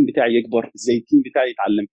التيم بتاعي يكبر، ازاي التيم بتاعي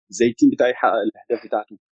يتعلم، ازاي التيم بتاعي يحقق الاهداف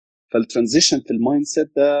بتاعته. فالترانزيشن في المايند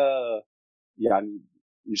سيت ده يعني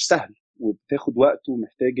مش سهل، وبتاخد وقت،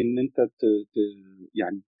 ومحتاج ان انت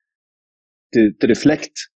يعني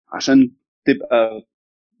ترفلكت عشان تبقى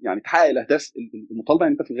يعني تحقق الاهداف المطالبه.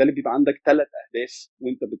 يعني انت في الغالب بيبقى عندك 3 اهداف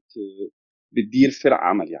وانت بتدير فرق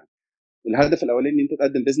عمل. يعني الهدف الاولاني ان انت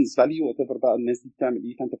تقدم بزنس فاليو، وات ايفر بقى الناس دي بتعمل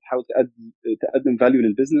ايه، فانت بتحاول تقدم فاليو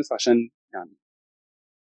للبزنس عشان يعني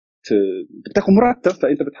بتاخد مرتب،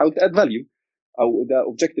 فانت بتحاول تاد فاليو، او ده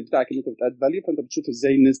اوبجيكتيف بتاعك اللي انت بتاد فاليو، فانت بتشوف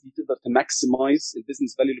ازاي الناس دي تقدر تماكسمايز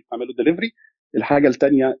البيزنس فاليو اللي بتعمله ديليفري. الحاجه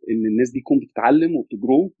الثانيه ان الناس دي تكون بتتعلم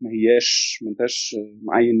وبتجرو، ما انتش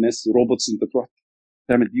معين ناس روبوتس انت تروح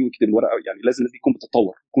تعمل دي وتكتب الورقه. يعني لازم الناس دي تكون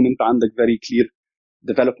بتتطور، تكون انت عندك فيري كلير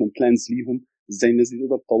ديفلوبمنت بلانز ليهم، ازاي الناس دي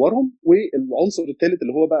تقدر تطورهم. والعنصر الثالث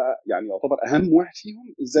اللي هو بقى يعني يعتبر اهم واحد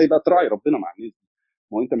فيهم، ازاي بقى تراعي ربنا مع الناس دي.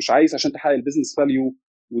 ما هو انت مش عايز عشان تحقق البيزنس فاليو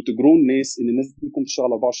وتجرو الناس ان الناس دي تكون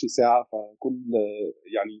بتشتغل 24 ساعه، فكل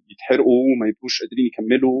يعني يتحرقوا وما يبقوش قادرين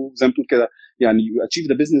يكملوا زي ما تقول كده. يعني you achieve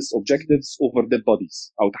the business objectives over dead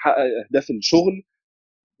bodies، او تحقق اهداف الشغل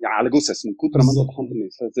يعني على جثث من كتر ما انت بالظبط. طحنت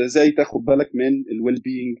الناس. فازاي تاخد بالك من الويل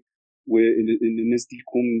بينج، وان الناس دي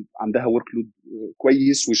يكون عندها ورك لود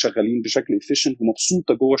كويس وشغالين بشكل افيشنت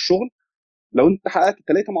ومبسوطه جوه الشغل. لو انت حققت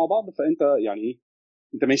الثلاثه مع بعض فانت يعني ايه،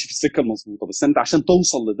 انت ماشي في السكه المظبوطه. بس انت عشان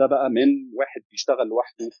توصل لده بقى، من واحد بيشتغل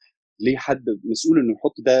لوحده ليه حد مسؤول انه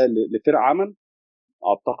يحط ده لفرق عمل،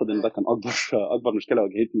 اعتقد ان ده كان اكبر مشكله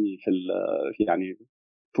واجهتني يعني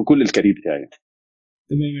في كل الكارير بتاعي.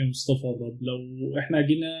 تمام يا مصطفى. طب لو احنا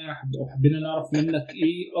جينا او حبينا نعرف منك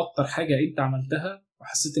ايه اكتر حاجة انت عملتها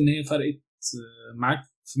وحسيت ان هي فرقت معاك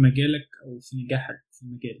في مجالك او في نجاحك في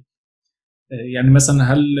المجال. يعني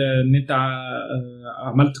مثلا هل ان انت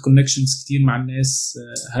عملت كونكشنز كتير مع الناس،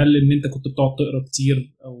 هل ان انت كنت بتقعد تقرا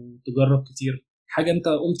كتير او تجرب كتير حاجة انت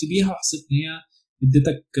قمت بيها وحسيت ان هي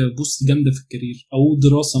اديتك بوست جامدة في الكارير، او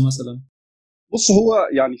دراسة مثلا؟ بص، هو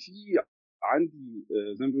يعني في عندي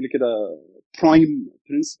زي ما بيقولوا كده برايم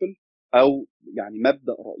برنسبل، او يعني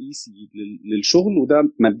مبدا رئيسي للشغل، وده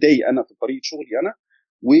مبدئي انا في طريقه شغلي انا.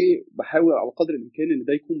 وبحاول على قدر الامكان ان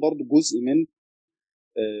ده يكون برضو جزء من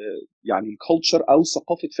يعني الكالتشر او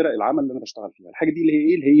ثقافه فرق العمل اللي انا بشتغل فيها. الحاجه دي اللي هي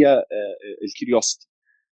ايه، اللي هي الكيوريوسيتي.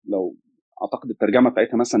 لو اعتقد الترجمه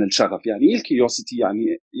بتاعتها مثلا الشغف. يعني ايه الكيوريوسيتي؟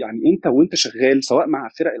 يعني انت وانت شغال سواء مع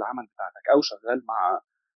فرق العمل بتاعتك او شغال مع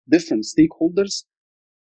different stakeholders،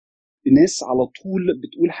 الناس على طول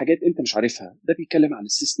بتقول حاجات انت مش عارفها. ده بيتكلم عن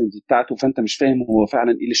السيستمز بتاعته فانت مش فاهم هو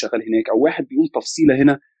فعلا ايه اللي شغال هناك، او واحد بيقول تفصيله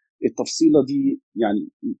هنا، التفصيله دي يعني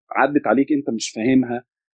عدت عليك انت مش فاهمها.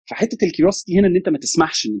 فحته الكيوريوسيتي هنا ان انت ما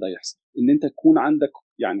تسمحش ان ده يحصل، ان انت تكون عندك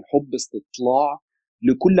يعني حب استطلاع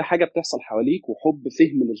لكل حاجه بتحصل حواليك، وحب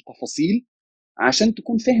فهم للتفاصيل عشان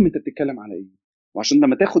تكون فاهم انت بتتكلم على ايه. وعشان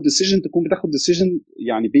لما تاخد ديسيجن تكون بتاخد ديسيجن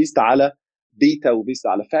يعني بيست على ديتا وبيست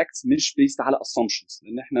على فاكتس، مش بيست على اسامبشنز.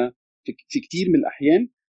 لان احنا في كتير من الاحيان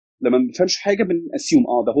لما ما بنفهمش حاجه بنأسيوم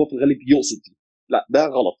ده هو في الغالب يقصد دي. لا، ده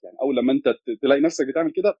غلط. يعني اول لما انت تلاقي نفسك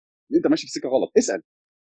بتعمل كده، انت ماشي في سكه غلط. اسال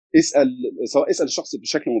سواء اسال الشخص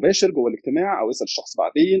بشكل مباشر جوه الاجتماع، او اسال الشخص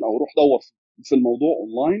بعدين، او روح دور في الموضوع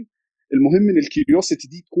اونلاين. المهم ان الكيوريوسيتي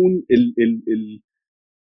دي تكون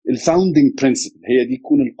الفاوندنج برنسبل، هي دي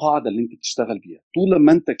تكون القاعده اللي انت بتشتغل بيها. طول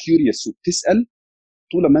ما انت كيوريوس وبتسال،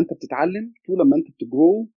 طول ما انت بتتعلم، طول ما انت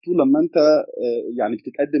بتجرو، طول ما انت يعني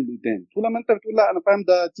بتتقدم لقدام، طول ما انت بتقول لا انا فاهم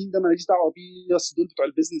ده التيم ده ماليش دعوه بيه، اصل دول بتوع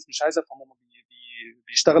البيزنس مش عايز افهم هم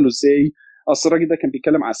بيشتغلوا ازاي، اصل الراجل ده كان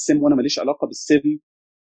بيتكلم على السم وانا ماليش علاقه بالسم.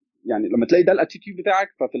 يعني لما تلاقي ده الاتيتيود بتاعك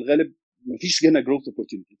ففي الغالب مفيش هنا جروث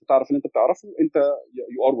اوبورتيونيتي. انت تعرف اللي انت بتعرفه، انت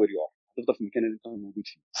يو ار وير يو ار، هتفضل في المكان اللي انت موجود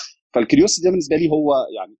فيه. فالكيوريوسيتي ده بالنسبه لي هو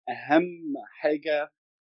يعني اهم حاجه،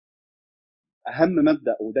 اهم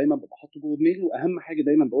مبدا ودايما ببقى حاطه جوه دماغي، واهم حاجه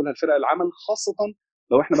دايما بقولها لفرق العمل، خاصه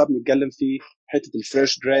لو احنا بقى بنتكلم في حته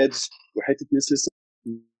الفريش جرادز وحته ناس لسه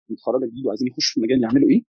متخرجه جديد وعايزين يخشوا في المجال يعملوا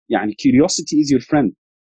ايه. يعني curiosity is your friend.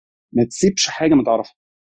 ما تسيبش حاجه ما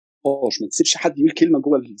تعرفهاش، ما تسيبش حد يقول كلمه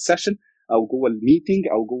جوه السيشن او جوه الميتنج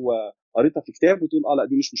او جوه قريتها في كتاب وتقول اه لا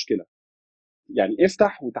دي مش مشكله. يعني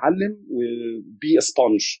افتح وتعلم وبي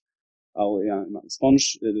سبونج، او يعني سبونج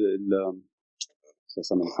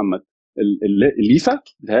استاذ محمد، الليفه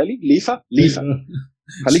بتهيألي ليفه.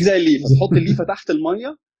 خليك زي الليفه، تحط الليفه تحت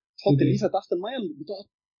الميه، تحط الليفه تحت الميه بتقعد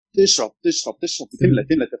تشرب تشرب تشرب تملى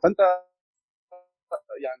تملى. فانت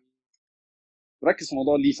يعني ركز في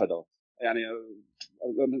موضوع الليفه ده. يعني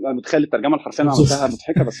انا متخيل الترجمه الحرفيه انا عملتها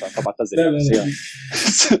مضحكه بس طب اعتذر لا يعني. لا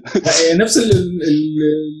بس هي لا، نفس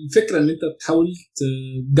الفكره ان انت تحاول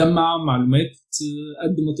تجمع معلومات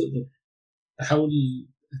قد ما تقدر، تحاول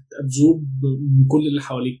تابزورب من كل اللي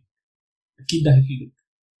حواليك، اكيد ده هيفيدك.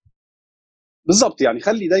 بالظبط. يعني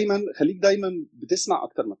خليك دايما بتسمع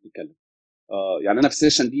اكتر ما بتتكلم. يعني انا في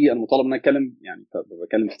السيشن دي انا مطالب ان انا اتكلم، يعني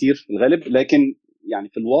بتكلم كتير في الغالب، لكن يعني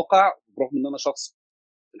في الواقع برغم ان انا شخص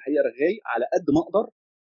في الحقيقه رغاي، على قد ما اقدر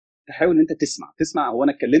تحاول ان انت تسمع هو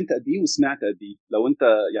انا اتكلمت قد ايه وسمعت قد ايه. لو انت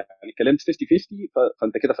يعني اتكلمت 50 50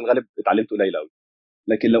 فانت كده في الغالب اتعلمت قليل قوي.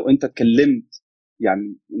 لكن لو انت اتكلمت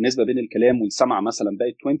يعني النسبه بين الكلام والسمع مثلا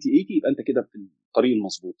بقت 20 80، يبقى انت كده في الطريق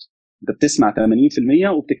المظبوط. انت بتسمع 80%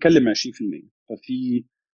 وبتتكلم 20%. ففي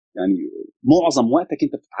يعني معظم وقتك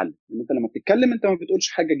انت بتتعلم، لان انت لما بتتكلم انت ما بتقولش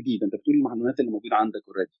حاجه جديده، انت بتقول المعلومات اللي موجوده عندك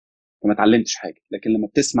اوريدي، فما اتعلمتش حاجه. لكن لما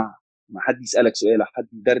بتسمع، لما حد يسالك سؤال او حد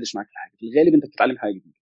يدردش معاك في حاجه، في الغالب انت بتتعلم حاجه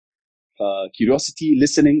جديده. فكيوريوسيتي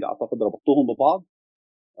listening اعتقد ربطتهم ببعض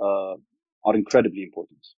are incredibly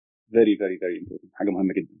important. very very very important، حاجه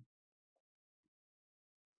مهمه جدا.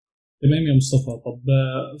 تمام يا مصطفى. طب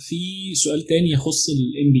في سؤال تاني يخص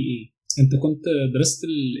الام بي اي. انت كنت درست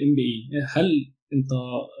الام بي اي، هل انت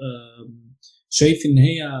شايف ان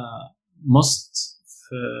هي ماست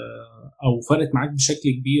او فرقت معاك بشكل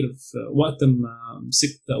كبير في وقت ما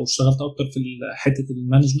مسكت او اشتغلت اكتر في حته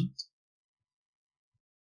المانجمنت؟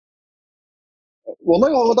 والله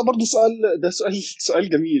هو ده برضو سؤال، ده سؤال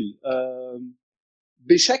جميل.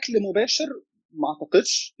 بشكل مباشر ما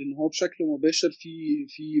اعتقدش ان هو بشكل مباشر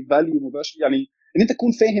في فاليو مباشر. يعني ان انت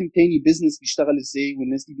تكون فاهم تاني بيزنس بيشتغل ازاي،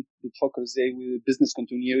 والناس دي بتفكر ازاي، والبيزنس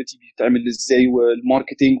كونتينيوتي بيتعمل ازاي،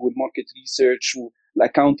 والماركتنج والماركت ريسيرش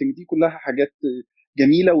والاكاونتنج، دي كلها حاجات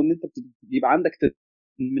جميله. وان انت بيبقى عندك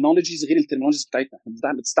ترمينولوجيز غير الترمينولوجيز بتاعتنا.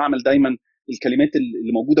 احنا بتستعمل دايما الكلمات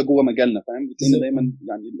اللي موجوده جوه مجالنا، فاهم؟ بتلاقينا دايما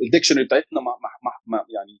يعني الديكشنري بتاعتنا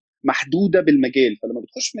يعني محدوده بالمجال. فلما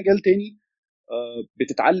بتخش في مجال تاني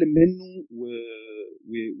بتتعلم منه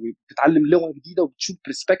وبتتعلم لغه جديده وبتشوف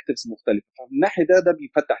برسبكتيفز مختلفه. فمن الناحيه ده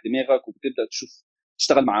بيفتح دماغك، وبتبدا تشوف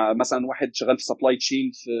تشتغل مع مثلا واحد شغال في سبلاي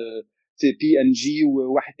تشين في بي ان جي،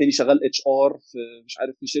 وواحد تاني شغال اتش ار في مش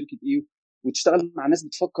عارف في شركه ايه، وتشتغل مع ناس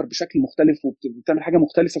بتفكر بشكل مختلف وبتعمل حاجه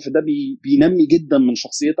مختلفه. فده بينمي جدا من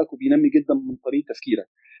شخصيتك وبينمي جدا من طريقه تفكيرك.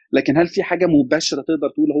 لكن هل في حاجه مباشره تقدر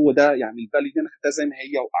تقول هو ده يعني الفاليو دي انا خدتها زي ما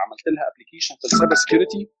هي وعملت لها ابلكيشن في السايبر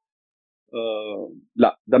سكيورتي؟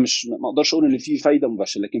 لا، ده مش، ما اقدرش اقول ان في فايده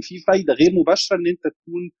مباشره، لكن في فايده غير مباشره ان انت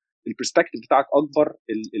تكون البرسبكتيف بتاعك اكبر،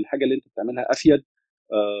 الحاجه اللي انت بتعملها افيد،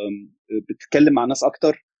 بتتكلم مع ناس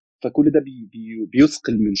اكتر. فكل ده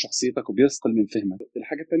بيثقل من شخصيتك وبيثقل من فهمك.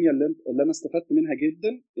 الحاجه الثانيه اللي انا استفدت منها جدا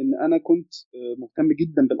ان انا كنت مهتم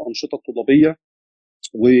جدا بالانشطه الطلابيه،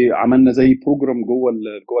 وعملنا زي بروجرام جوه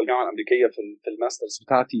الجامعه الامريكيه في الماسترز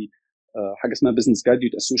بتاعتي، حاجه اسمها بزنس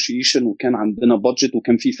جراديوت اسوشيشن، وكان عندنا بادجت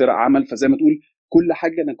وكان في فرق عمل. فزي ما تقول كل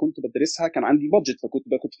حاجه انا كنت بدرسها كان عندي بادجت، فكنت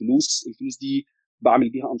باخد فلوس، الفلوس دي بعمل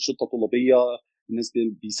بيها انشطه طلابيه. الناس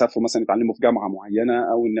بيسافروا مثلا يتعلموا في جامعه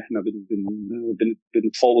معينه، او ان احنا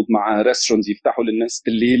بنتفاوض مع ريستورانتس يفتحوا للناس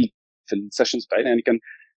بالليل في السيشنز بتاعتنا. يعني كان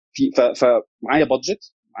في فمعايا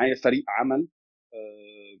بادجت، معايا فريق عمل،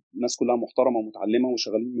 الناس كلها محترمه ومتعلمه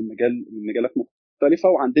وشغالين من مجالات مختلفه،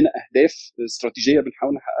 وعندنا اهداف استراتيجيه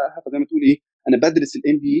بنحاول نحققها. فزي ما تقول ايه، انا بدرس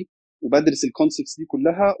الام بي اي وبدرس الكونسبتس دي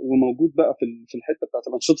كلها، وموجود بقى في الحته بتاعت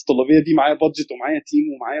الانشطه الطلابيه دي، معايا بادجت ومعايا تيم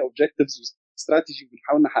ومعايا اوبجكتيفز واستراتيجي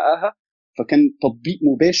بنحاول نحققها. فكان تطبيق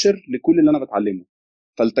مباشر لكل اللي انا بتعلمه.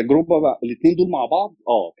 فالتجربه بقى الاثنين دول مع بعض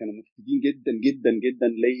كانوا مفيدين جدا جدا جدا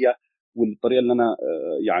ليا، والطريقه اللي انا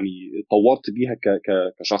يعني طورت بيها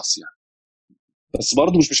كشخص يعني. بس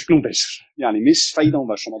برضه مش بشكل مباشر، يعني مش فايده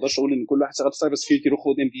مباشره. ما اقدرش اقول ان كل واحد شغال في سايبر سكيورتي روح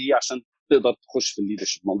خد ام بي اي عشان تقدر تخش في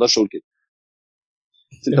الليدرشيب، ما اقدرش اقول كده.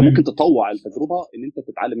 بس انت ممكن تطوع التجربه ان انت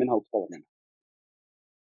تتعلم منها وتطور منها.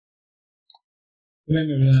 تمام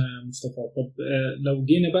يا مصطفى. طب لو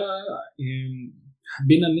جينا بقى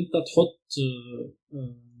حبينا ان انت تحط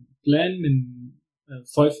بلان من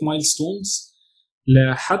 5 مايلستونز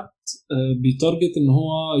لحد بيتارجت ان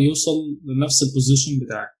هو يوصل لنفس البوزيشن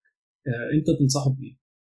بتاعك، انت تنصحه بايه؟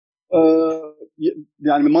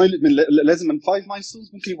 يعني لازم من 5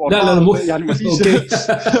 مايلستونز، ممكن يبقوا 4. لا يعني ما فيش اوكي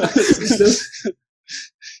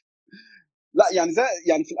لا يعني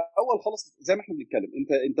يعني في الاول خالص زي ما احنا بنتكلم،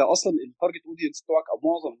 انت اصلا التارجت اودينس بتوعك او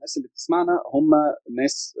معظم الناس اللي بتسمعنا هم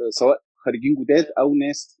ناس سواء خارجين جداد او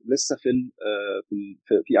ناس لسه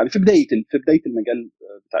يعني في بدايه المجال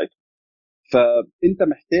بتاعتهم. فانت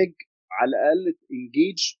محتاج على الاقل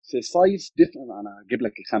انجيج في 5 ديفرنت، انا هجيب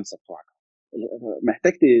لك الخمسه بتوعك.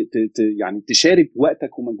 محتاج يعني تشارك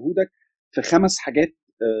وقتك ومجهودك في 5 حاجات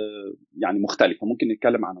يعني مختلفه ممكن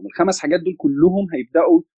نتكلم عنهم. ال5 حاجات دول كلهم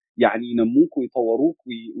هيبداوا يعني ينموك ويطوروك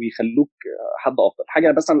ويخلوك حد افضل.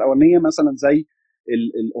 حاجه مثلا الاولانيه مثلا زي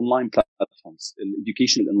الاونلاين بلاتفورمز،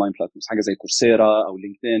 الاديوكيشن الاونلاين بلاتفورمز، حاجه زي كورسيرا او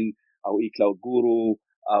لينكدين او اي كلاود جورو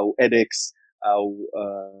او ادكس او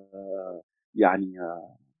يعني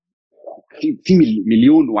في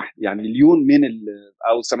مليون واحد، يعني مليون من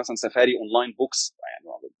او مثلا سفاري اونلاين بوكس،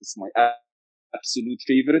 يعني اسمه ابسولوت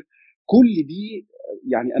فيفورت. كل دي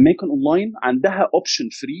يعني اماكن اونلاين عندها اوبشن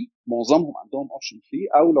فري، معظمهم عندهم اوبشن فري،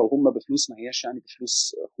 او لو هم بفلوس ما هياش يعني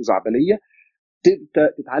بفلوس خزعبليه،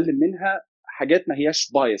 تتعلم منها حاجات ما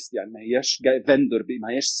هياش بايس، يعني ما هياش فندور، ما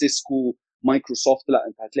هياش سيسكو مايكروسوفت. لا،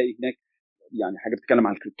 انت هتلاقي هناك يعني حاجه بتتكلم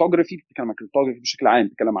عن الكريبتوغرافي، بتتكلم عن الكريبتوغرافي بشكل عام،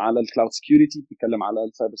 بتتكلم على الكلاود سكيورتي، بتتكلم على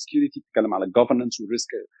السايبر سكيورتي، بتتكلم على الجفرنس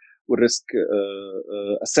والريسك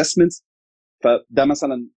اسسمنتس. فده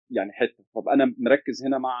مثلا يعني حته. طب انا مركز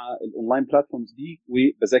هنا مع الاونلاين بلاتفورمز دي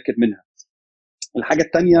وبذاكر منها. الحاجه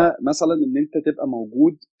الثانيه مثلا ان انت تبقى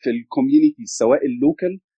موجود في الكوميونتي سواء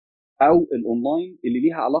اللوكال او الاونلاين اللي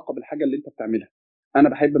ليها علاقه بالحاجه اللي انت بتعملها. انا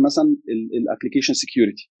بحب مثلا الابلكيشن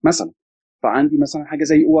سكيورتي مثلا، فعندي مثلا حاجه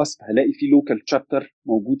زي اواسب، هلاقي في لوكال تشابتر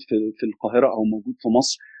موجود في القاهره او موجود في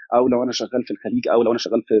مصر، او لو انا شغال في الخليج، او لو انا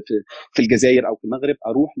شغال في الجزائر او في المغرب،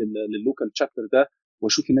 اروح لللوكال تشابتر ده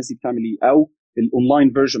واشوف الناس دي بتعمل ايه، او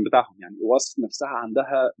الاونلاين فيرجن بتاعهم. يعني اواسب نفسها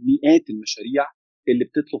عندها مئات المشاريع اللي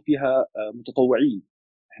بتطلب فيها متطوعين.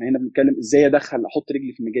 احنا هنا بنتكلم ازاي احط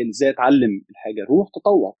رجلي في المجال، ازاي اتعلم الحاجه. روح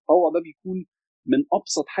تطوع ده بيكون من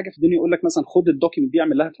ابسط حاجه في الدنيا. يقول لك مثلا خد الدوكيمنت دي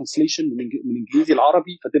اعمل لها ترانسليشن من انجليزي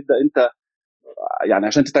لعربي، فتبدا انت يعني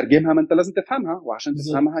عشان تترجمها ما انت لازم تفهمها، وعشان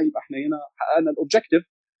تفهمها يبقى احنا هنا حققنا الاوبجيكتيف.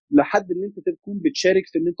 لحد ان انت تكون بتشارك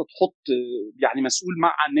في ان انت تحط يعني مسؤول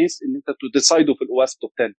مع الناس ان انت تديسايدوا في الاواس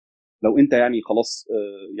توب 10 لو انت يعني خلاص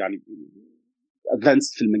يعني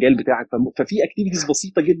ادفانس في المجال بتاعك. ففي اكتيفيتيز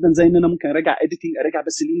بسيطه جدا زي ان انا ممكن اراجع اديتنج، اراجع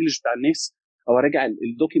بس الانجليش بتاع الناس، او اراجع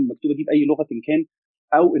الدوكيمنت المكتوبه دي باي لغه كان،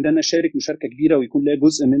 او ان انا اشارك مشاركه كبيره ويكون لها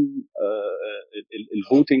جزء من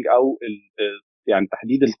الفوتنج او يعني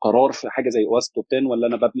تحديد القرار في حاجه زي اواسب توب 10. ولا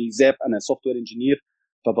انا ببني زاب، انا سوفت وير انجينير،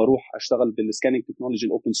 فبروح اشتغل بالسكاننج تكنولوجي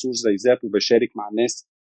الاوبن سورس زي زاب وبشارك مع الناس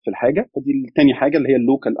في الحاجه. فدي الثاني حاجه اللي هي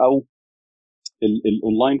اللوكال او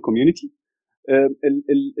الاونلاين كوميونتي.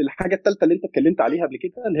 الحاجه الثالثه اللي انت اتكلمت عليها قبل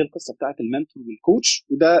كده اللي هي القصه بتاعت المنتور والكوتش،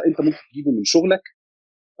 وده انت ممكن تجيبه من شغلك،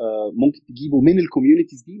 ممكن تجيبه من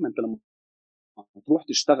الكوميونيتيز دي. ما انت لما هتروح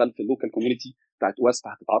تشتغل في اللوكال كوميونتي بتاعت واسف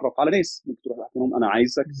هتتعرف على ناس، ممكن تروح لهم انا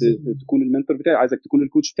عايزك تكون المنتور بتاعي، عايزك تكون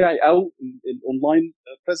الكوتش بتاعي، او الاونلاين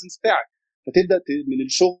بريزنس بتاعك. فتبدا من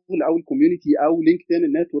الشغل او الكوميونتي او لينكدين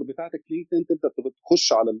النتورك بتاعتك لينكدين، تبدا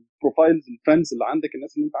تخش على البروفايلز الفريندز اللي عندك،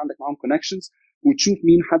 الناس اللي انت عندك معاهم كونكشنز، وتشوف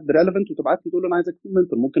مين حد ريليفنت وتبعت له تقول له انا عايزك تكون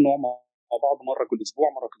منتور. ممكن نقعد مع بعض مره كل اسبوع،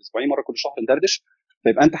 مره كل اسبوعين، مره كل شهر ندردش.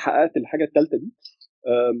 فيبقى انت حققت الحاجه الثالثه دي.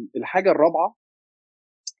 الحاجه الرابعه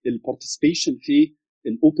البارتيسيبيشن في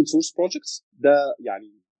الاوبن سورس بروجكتس. ده يعني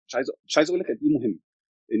مش عايز اقول لك قد ايه مهم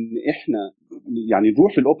ان احنا يعني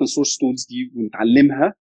نروح للاوبن سورس تولز دي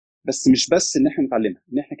ونتعلمها، بس مش بس ان احنا نتعلمها،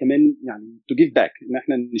 ان احنا كمان يعني تو جيف باك، ان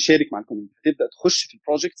احنا نشارك مع الكوميونتي. تبدا تخش في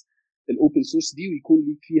البروجكت الاوبن سورس دي ويكون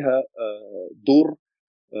ليك فيها دور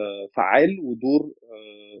فعال ودور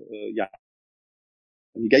يعني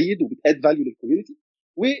جيد وبتاد فاليو للكوميونتي.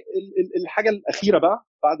 والحاجه الاخيره بقى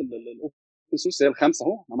بعد الاوبن سورس هي الخمسه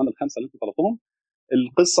اهو، عملنا الخمسه اللي انت طلبتهم.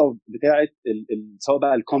 القصه بتاعه سواء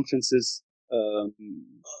بقى الكونفرنسز.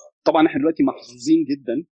 طبعا احنا دلوقتي محظوظين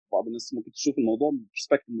جدا، بعض الناس ممكن تشوف الموضوع من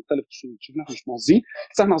برسبكتيف مختلف، تشوف ان احنا مش محظوظين،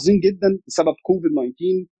 بس احنا محظوظين جدا بسبب كوفيد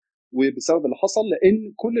 19 وبسبب اللي حصل.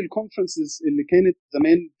 لان كل الكونفرنسز اللي كانت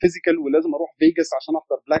زمان فيزيكال ولازم اروح فيجاس عشان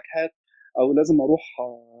احضر بلاك هات، او لازم اروح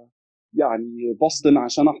يعني بوسطن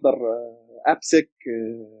عشان احضر ابسك،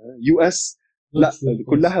 يو اس، لا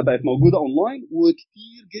كلها بقت موجوده اونلاين،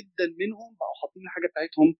 وكتير جدا منهم بقوا حاطين الحاجه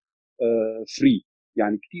بتاعتهم فري.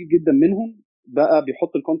 يعني كتير جدا منهم بقى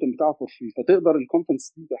بيحط الكونتنت بتاعه فور فري، فتقدر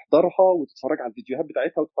الكونفرنس دي تحضرها وتتفرج على الفيديوهات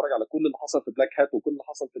بتاعتها وتتفرج على كل اللي حصل في بلاك هات وكل اللي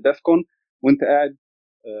حصل في دافكون وانت قاعد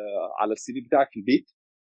على السرير بتاعك في البيت.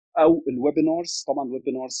 او الويبينارز، طبعا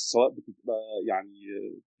الويبينارز سواء بتبقى يعني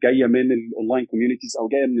جايه من الاونلاين كوميونيتيز او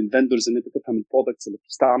جايه من الفندرز ان انت تفهم البرودكتس اللي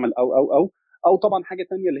بتستعمل او طبعا حاجه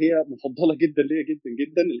تانية اللي هي مفضله جدا ليا جدا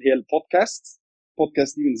جدا، اللي هي البودكاست.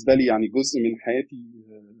 البودكاست دي بالنسبه لي يعني جزء من حياتي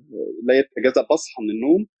لا يتجزأ. بصحى من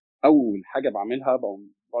النوم اول حاجه بعملها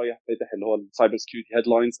بقوم رايح فاتح اللي هو السايبر سكيورتي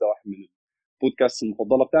هيدلاينز، ده واحد من البودكاست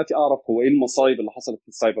المفضله بتاعتي، اعرف هو ايه المصايب اللي حصلت في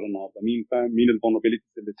السايبر النهارده، مين فاهم، مين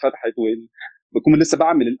الفولنربيلتيز اللي اتفتحت، بكون لسه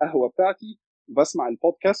بعمل القهوه بتاعتي وبسمع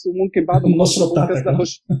البودكاست، وممكن بعد ما اخلص البودكاست ده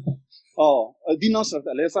اخش دي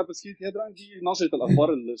نشره اللي هي سايبر سكيورتي هيدلاين، دي نشره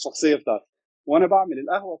الاخبار الشخصيه بتاعتي وانا بعمل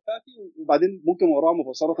القهوه بتاعتي، وبعدين ممكن وراها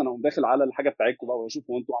مباشره انا اقوم داخل على الحاجه بتاعتكم بقى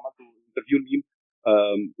واشوف هو انتوا عملتوا انترفيو لمين،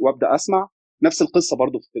 وابدا اسمع. نفس القصه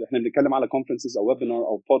برضو احنا بنتكلم على كونفرنسز او ويبينار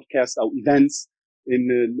او بودكاست او ايفنتس،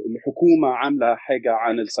 ان الحكومه عامله حاجه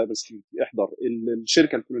عن السايبر سكيورتي احضر،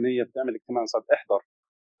 الشركه الفلانيه بتعمل اجتماع احضر،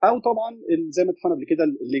 او طبعا زي ما اتفقنا قبل كده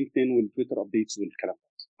اللينكدين والتويتر ابديتس والكلام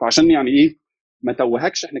ده. فعشان يعني ايه ما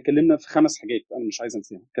توهكش، احنا اتكلمنا في 5 حاجات انا مش عايز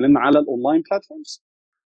انساهم. اتكلمنا على الاونلاين بلاتفورمز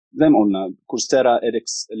زي ما قلنا، كورسيرا،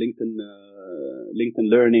 ادكس، لينكدين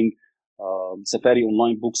ليرنينج، سفاري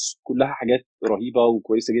اونلاين بوكس، كلها حاجات رهيبه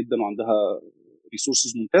وكويسه جدا وعندها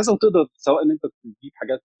ريسورسز ممتازه، وتقدر سواء ان انت تجيب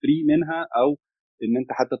حاجات فري منها او ان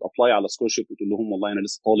انت حتى تابلاي على سكولرشيب وتقول لهم والله انا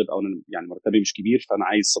لسه طالب او انا يعني مرتبي مش كبير فانا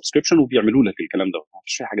عايز سبسكريبشن، وبيعملوا لك الكلام ده،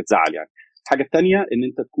 مفيش فيه حاجه تزعل يعني. الحاجه الثانيه ان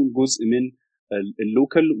انت تكون جزء من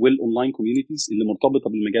اللوكال والاونلاين كوميونيتيز اللي مرتبطه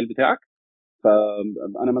بالمجال بتاعك.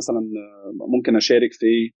 فانا مثلا ممكن اشارك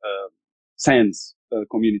في ساينس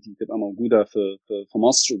كوميونتي تبقى موجوده في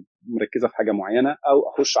مصر ومركزه في حاجه معينه، او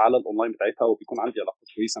اخش على الاونلاين بتاعتها وبيكون عندي علاقات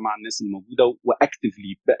كويسه مع الناس الموجوده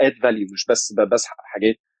واكتفلي باد فاليو، مش بس بسحب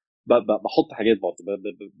حاجات، بحط حاجات برضه،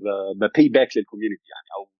 بباي باك للكوميونتي يعني،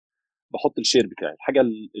 او بحط الشير بتاعي. الحاجه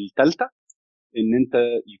الثالثه ان انت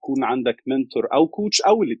يكون عندك منتور او كوتش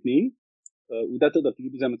او الاثنين، وده تقدر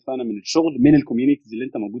تجيبه زي ما اتفقنا من الشغل، من الكوميونيتيز اللي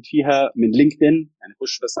انت موجود فيها، من لينكدين. يعني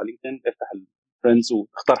خش بس على لينكدين، افتح الفريندز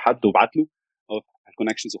واختار حد وابعت له، او افتح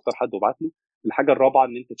الكونكشنز واختار حد وابعت له. الحاجه الرابعه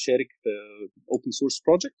ان انت تشارك في اوبن سورس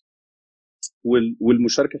بروجكت،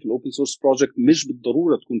 والمشاركه في الاوبن سورس بروجكت مش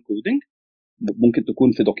بالضروره تكون كودنج، ممكن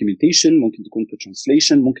تكون في دوكيومنتيشن، ممكن تكون في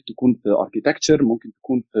ترانسليشن، ممكن تكون في اركيتكتشر، ممكن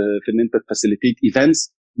تكون في ان انت تفاسيليتيت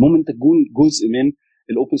ايفنتس، المهم انت تكون جزء من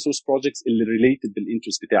الاوبن سورس بروجكتس اللي ريليتد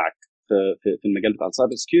بالانترست بتاعك في المجال بتاع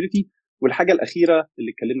السايبر سكيورتي. والحاجه الاخيره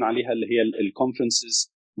اللي اتكلمنا عليها اللي هي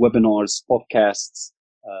الكونفرنسز، ويبينارز، بودكاست،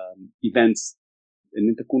 ايفنتس، ان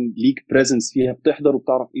انت تكون ليك بريزنس فيها، بتحضر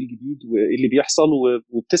وبتعرف ايه الجديد وايه اللي بيحصل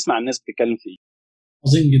وبتسمع الناس بتتكلم في ايه.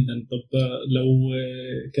 عظيم جدا. طب لو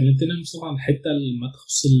كلمتنا مثلا عن الحته اللي ما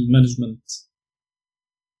تخص المانجمنت.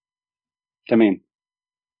 تمام.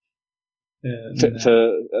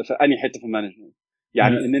 في انهي حته في المانجمنت؟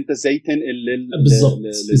 يعني ان انت ازاي تنقل بالظبط،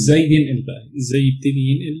 ازاي ينقل بقى، ازاي يبتدي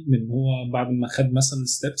ينقل من هو بعد ما خد مثلا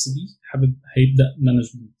الستبس دي حابب هيبدا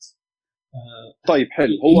مانجمنت. طيب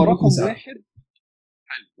حلو. هو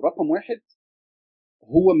رقم واحد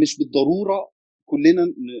هو مش بالضروره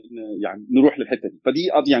كلنا يعني نروح للحته دي،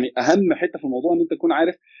 فدي يعني اهم حته في الموضوع، ان انت تكون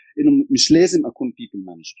عارف انه مش لازم اكون بيبل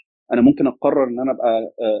مانجر. انا ممكن اقرر ان انا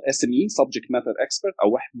ابقى اس ام اي، سبجكت ماتر اكسبرت،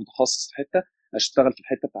 او واحد متخصص في حته، اشتغل في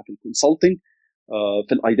الحته بتاعت الكونسلتنج،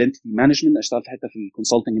 في الايدنتيتي مانجمنت، اشتغل في حته في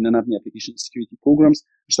الكونسلتنج ان انا ابني ابلكيشن سكيورتي بروجرامز،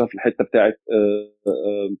 اشتغل في الحته بتاعت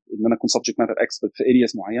ان انا اكون سبجكت ماتر اكسبرت في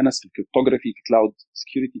ارياز معينه، في الكريبتوجرافي، في كلاود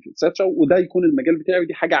سكيورتي، في اتسترا، وده يكون المجال بتاعي،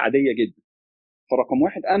 ودي حاجه عاديه جدا. فرقم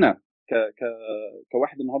واحد انا ك ك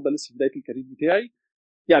كواحد النهارده لسه في بدايه الكارير بتاعي،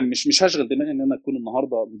 يعني مش هشغل دماغي ان انا اكون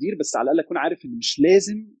النهارده مدير، بس على الاقل اكون عارف ان مش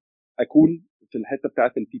لازم اكون في الحته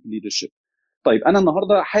بتاعت البيبل ليدرشيب. طيب انا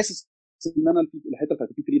النهارده حاسس ان انا الحته بتاعت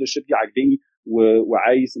البيبل ليدرشيب دي عاجباني،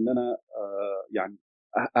 وعايز ان انا يعني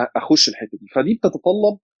اخش الحته دي. فدي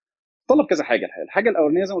بتتطلب كذا حاجه. الحاجه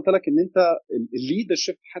الاولانيه زي ما قلت لك ان انت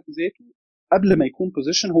الليدرشيب في حد ذاته قبل ما يكون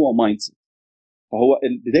بوزيشن هو مايند سيت. فهو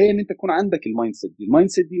البدايه ان انت تكون عندك المايند سيت دي. المايند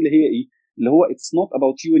سيت دي اللي هي ايه؟ اللي هو اتس نوت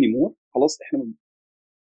اباوت يو اني مور. خلاص احنا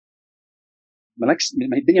مالكش،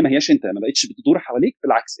 ما هي الدنيا ما هياش انت، ما بقتش بتدور حواليك،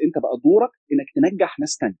 بالعكس انت بقى دورك انك تنجح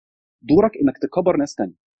ناس تانية، دورك انك تكبر ناس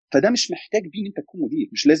تانية. فده مش محتاج بيه ان انت تكون مدير،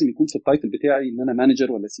 مش لازم يكون في التايتل بتاعي ان انا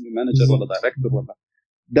مانجر ولا سينيور مانجر ولا دايركتور ولا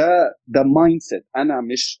ده مايند سيت. انا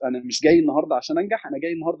مش جاي النهارده عشان انجح، انا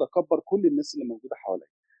جاي النهارده اكبر كل الناس اللي موجوده حواليا.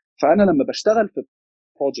 فانا لما بشتغل في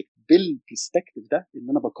البروجكت بالبرسبكتيف ده، ان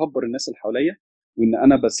انا بكبر الناس اللي حواليا وان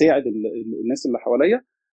انا بساعد الناس اللي حواليا،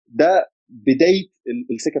 ده بدايه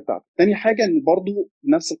السكه بتاعته. تاني حاجه ان برضو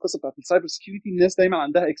نفس القصه بتاعت السايبر سكيورتي، الناس دايما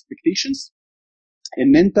عندها اكسبكتيشنز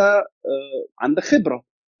ان انت عندك خبره.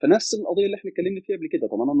 فنفس القضيه اللي احنا اتكلمنا فيها قبل كده،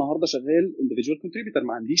 طب انا النهارده شغال اندفيدوال كونتريبيتور،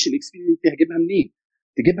 ما عنديش الاكسبيرينس دي، هجيبها منين؟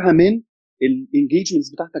 تجيبها من الانجيجمنتس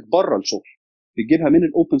بتاعتك بره الشغل، بتجيبها من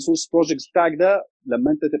الاوبن سورس بروجكتس بتاعك ده،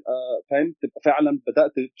 لما انت تبقى فاهم، تبقى فعلا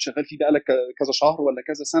بدات شغال فيه بقالك كذا شهر ولا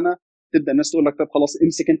كذا سنه، تبدا الناس تقول لك طب خلاص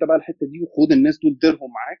امسك انت بقى الحته دي وخد الناس دول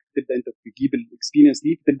ديرهم معاك، تبدا انت تجيب الاكسبيرينس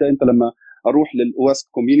دي. تبدا انت لما اروح للاواسب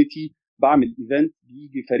كوميونتي بعمل ايفنت،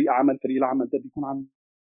 بيجي فريق عمل، فريق العمل ده بيكون عامل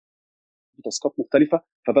تاسكات مختلفه،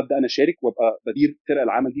 فببدا انا اشارك وابقى بدير فرق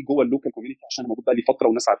العمل دي جوه اللوكال كوميونتي، عشان موجود بقى لي فتره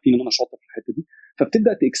والناس عارفين ان انا شاطر في الحته دي.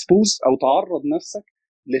 فبتبدا تاكسبوز او تعرض نفسك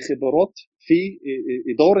لخبرات في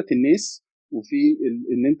اداره الناس، وفي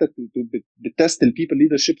ان انت بتست البيبل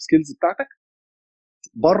ليدرشيب سكيلز بتاعتك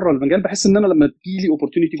بره المجال. بحس ان انا لما تجي لي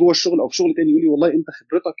اوبورتونيتي جوه الشغل او في شغل تاني يقول لي والله انت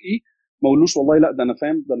خبرتك ايه، ما اقولوش والله لا ده انا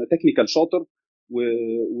فاهم، ده انا تكنيكال شاطر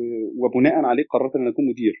وبناء عليه قررت ان انا اكون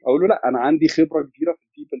مدير. اقول له لا، انا عندي خبره كبيره في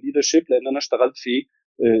البيبل ليدرشيب، لان انا اشتغلت في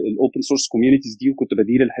الاوبن سورس كوميونيتيز دي، وكنت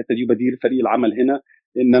بدير الحته دي وبدير فريق العمل هنا.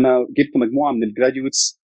 ان انا جبت مجموعه من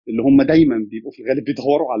الجراديويتس اللي هم دايما بيبقوا في الغالب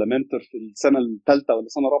بيدوروا على منتور في السنه الثالثه ولا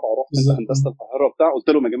السنه الرابعه، ورحت انت هندسه القاهره وبتاع، قلت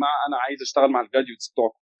لهم يا جماعه انا عايز اشتغل مع الجراديويتس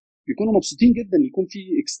بتوعكم. بيكونوا مبسوطين جدا يكون في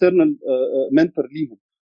اكسترنال منتور ليهم،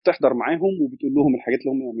 تحضر معاهم وبتقول لهم الحاجات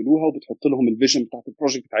اللي هم يعملوها، وبتحط لهم الفيجن بتاعت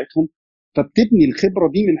البروجكت بتاعتهم. فبتبني الخبره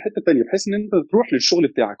دي من حته تانية، بحيث ان انت تروح للشغل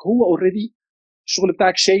بتاعك هو اوريدي الشغل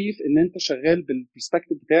بتاعك شايف ان انت شغال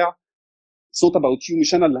بالبرسبكتيف بتاع صوت اباوت يو،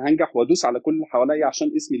 مش انا اللي هنجح وادوس على كل اللي حواليا عشان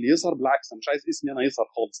اسمي اللي يظهر. بالعكس، انا مش عايز اسمي انا يظهر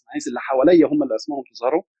خالص، انا عايز اللي حواليا هم اللي اسمائهم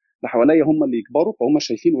تظهروا، اللي حواليا هم اللي يكبروا. فهم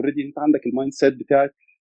شايفين اوريدي انت عندك المايند سيت بتاعك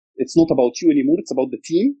اتس نوت اباوت يو اني مور، اتس اباوت ذا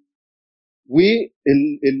تيم.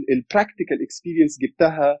 والبراكتيكال اكسبيرينس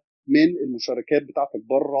جبتها من المشاركات بتاعتك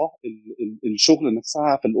بره الشغل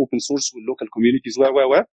نفسها في الاوبن سورس واللوكال كوميونيتيز و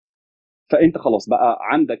فانت خلاص بقى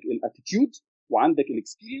عندك الاتيتيود وعندك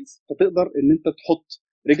الاكسبيرينس، فتقدر ان انت تحط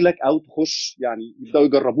رجلك او تخش، يعني يبداوا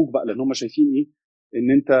يجربوك بقى، لان هم شايفين ايه،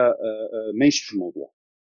 ان انت ماشي في الموضوع.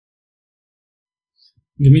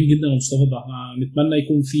 جميل جدا يا مصطفى. ده نتمنى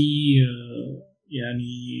يكون في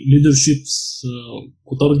يعني ليدرشيبس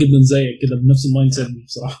كتار جدا زيك كده بنفس المايند سيت دي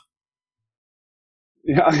بصراحه.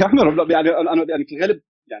 يعني انا يعني في الغالب،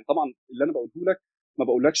 يعني طبعا اللي انا بقوله لك ما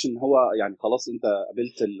بقولكش ان هو يعني خلاص انت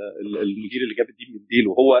قابلت المدير اللي جاب الدين من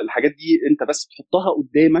ديله، هو الحاجات دي انت بس تحطها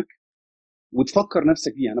قدامك وتفكر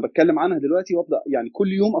نفسك بيها. انا بتكلم عنها دلوقتي وابدا يعني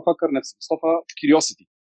كل يوم افكر نفسي مصطفى كيوريوسيتي.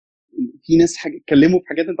 في ناس اتكلموا في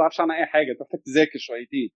حاجات انت ما تعرفش عنها اي حاجه، انت محتاج تذاكر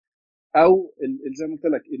شويتين. او زي ما قلت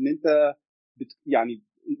لك ان انت يعني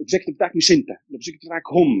الاوبجيكتيف بتاعك مش انت، الاوبجيكتيف بتاعك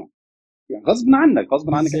هم، يعني غصب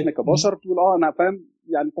عنك احنا كبشر تقول اه انا فاهم،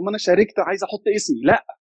 يعني طب ما انا شاركت عايز احط اسمي، لا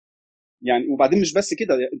يعني. وبعدين مش بس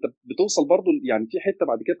كده، انت بتوصل برضو يعني في حته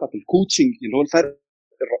بعد كده بتاعت الكوتشنج، اللي هو الفرق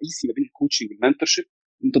الرئيسي ما بين الكوتشنج والمنتورشيب.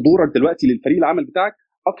 انت دورك دلوقتي للفريق العمل بتاعك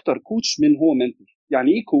اكتر كوتش من هو منتور.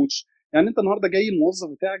 يعني ايه كوتش؟ يعني انت النهارده جاي الموظف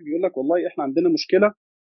بتاعك بيقول لك والله احنا عندنا مشكله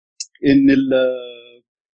ان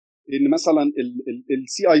ان مثلا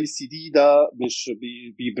السي اي سي دي ده مش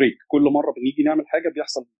بيبريك، كل مره بنيجي نعمل حاجه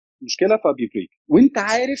بيحصل مشكله فبيبريك، وانت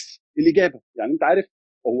عارف الاجابه، يعني انت عارف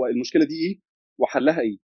هو المشكله دي ايه وحلها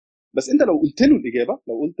ايه. بس انت لو قلت له الاجابه،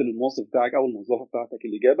 لو قلت للموظف بتاعك او الموظفه بتاعتك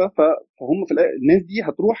الاجابه، فهم في الناس دي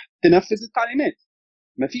هتروح تنفذ التعليمات.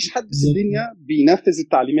 مفيش حد في الدنيا بينفذ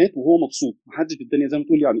التعليمات وهو مبسوط، محدش في الدنيا زي ما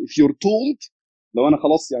تقول يعني if you're told. لو انا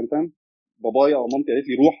خلاص يعني فاهم، بابايا او مامتي قالت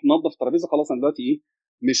لي روح نظف ترابيزه، خلاص انا دلوقتي ايه،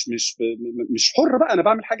 مش حر بقى، انا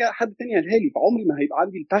بعمل حاجه حد تاني قالها لي، فعمري ما هيبقى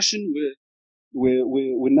عندي الباشن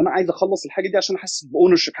وان انا عايز اخلص الحاجه دي عشان احس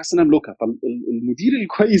باونر شيب، حاسس ان انا املكها. فالمدير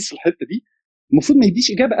الكويس في الحته دي المفروض ما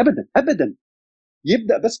يديش اجابه ابدا ابدا،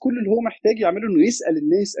 يبدا بس كل اللي هو محتاج يعمله انه يسال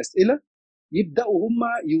الناس اسئله، يبداوا هم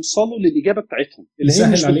يوصلوا للاجابه بتاعتهم اللي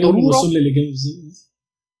هي مش بالضروره،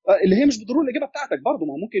 اللي هي مش بالضروره الاجابه بتاعتك برضه،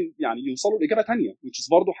 ما هو ممكن يعني يوصلوا لاجابه ثانيه which is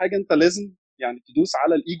برضه حاجه انت لازم يعني تدوس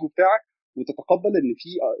على الايجو بتاعك وتتقبل ان في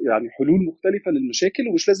يعني حلول مختلفه للمشاكل،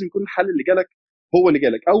 ومش لازم يكون الحل اللي جالك هو اللي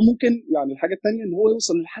جالك. او ممكن يعني الحاجه الثانيه ان هو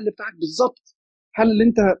يوصل للحل بتاعك بالظبط، الحل اللي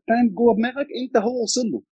انت فاهم جوه دماغك انت هو وصل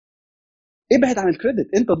له. ابعد عن الكريدت،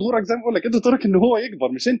 انت دورك زي ما بقول لك، انت دورك ان هو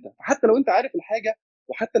يكبر مش انت. حتى لو انت عارف الحاجه،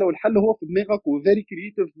 وحتى لو الحل هو في دماغك وفيري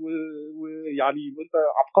كرييتيف ويعني انت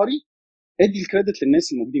عبقري، ادي الكريدت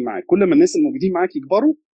للناس الموجودين معاك. كل ما الناس الموجودين معاك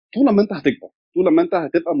يكبروا، طول ما انت هتكبر، طول ما انت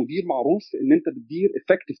هتبقى مدير معروف ان انت بتدير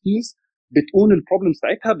افكتيف تيمز، بتقون البروبلمز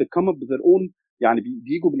بتاعتها، بتكم اب بذير اون، يعني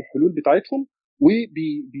بيجوا بالحلول بتاعتهم،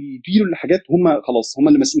 وبيديروا الحاجات هم خلاص هم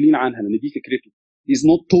اللي مسؤولين عنها لان دي فكرته. he's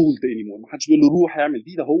not told anymore. ما حدش بيقول له روح اعمل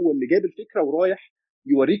دي، ده هو اللي جاب الفكره ورايح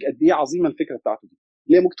يوريك قد ايه عظيمه الفكره بتاعته دي،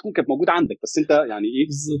 اللي هي ممكن تكون كانت موجوده عندك بس انت يعني ايه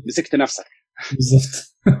بالظبط مسكت نفسك. بالظبط.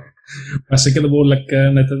 عشان كده بقول لك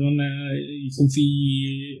نتمنى يكون في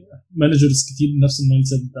مانجرز كتير بنفس المايند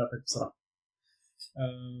سيت بتاعتك بصراحه.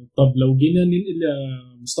 طب لو جينا ننقل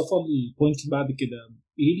مصطفى البوينت اللي بعد كده،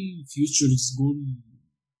 ايه الفيوتشرز جول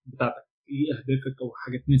بتاعتك؟ ايه اهدافك او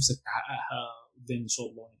حاجات نفسك تحققها قدام ان شاء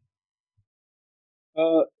الله يعني؟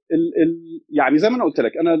 يعني زي ما انا قلت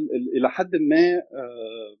لك انا الى حد ما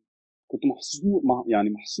كنت محصور يعني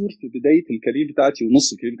محصور في بدايه الكارير بتاعتي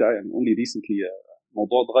ونص الكارير بتاعي يعني اونلي ريسنتلي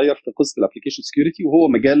الموضوع اتغير في قصه الابلكيشن سكيورتي، وهو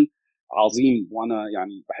مجال عظيم وانا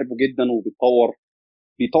يعني بحبه جدا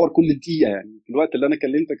بيتطور كل دقيقه. يعني في الوقت اللي انا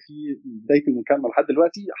كلمتك فيه بدايه المكالمه لحد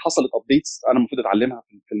دلوقتي حصلت ابديتس انا المفروض اتعلمها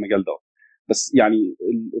في المجال ده. بس يعني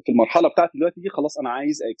في المرحله بتاعتي دلوقتي دي خلاص انا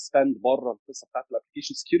عايز اكسباند بره القصه بتاعت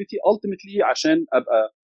الابلكيشن سكيورتي التيمتلي عشان ابقى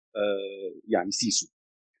يعني سيسو.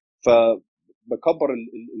 فبكبر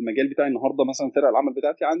المجال بتاعي النهارده مثلا فرق العمل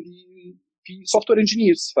بتاعتي عندي في سوفت وير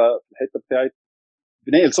انجينيرز، ففي الحته بتاعت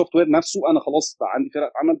بناء السوفت وير نفسه انا خلاص بقى عندي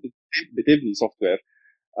فرق عمل بتبني سوفت وير،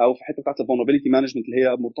 او في الحته بتاعت الفولنربيلتي مانجمنت اللي هي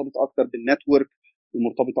مرتبطه اكتر بالنتورك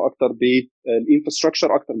ومرتبطه اكتر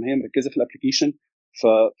بالانفراستراكشر اكتر ما هي مركزه في الابلكيشن.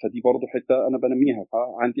 فدي برضو حته انا بنميها.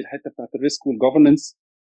 فعندي الحته بتاعت الريسك والجفرنس،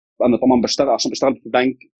 انا طبعا بشتغل عشان بشتغل في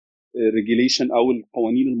بنك ريجيليشن او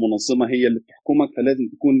القوانين المنظمه هي اللي بتحكمك، فلازم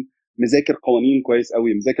تكون مذاكر قوانين كويس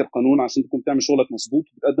قوي، مذاكر قانون عشان تكون بتعمل شغلك مظبوط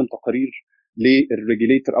وبتقدم تقارير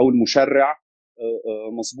للريجيليتور او المشرع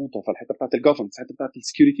مظبوطه. فالحته بتاعت الجفرنس، الحته بتاعت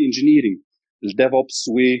السكيورتي انجينيرنج، الديف اوبس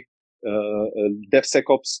والديف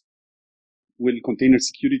سيك اوبس والكونتينر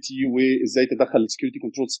سكيورتي، وازاي تدخل السكيورتي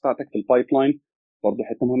كنترولز بتاعتك في البايب لاين، برضه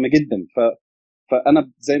حته مهمه جدا.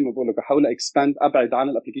 فانا زي ما بقول لك بحاول اكسباند ابعد عن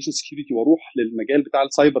الابلكيشن سكيورتي واروح للمجال بتاع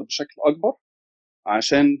السايبر بشكل اكبر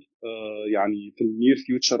عشان يعني في النير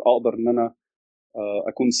فيوتشر اقدر ان انا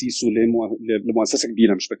اكون سيسو لمؤسسه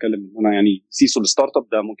كبيره. مش بتكلم ان انا يعني سيسو الستارت اب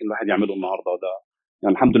ده ممكن الواحد يعمله النهارده، ده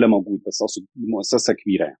يعني الحمد لله موجود، بس اقصد مؤسسه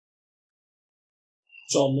كبيره يعني.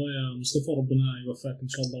 ان شاء الله يا مصطفى ربنا يوفقك ان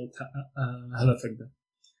شاء الله وتحقق هدفك ده.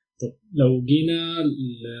 طب لو جينا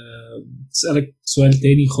تسألك سؤال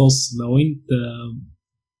تاني خاص، لو انت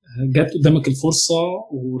جات قدامك الفرصة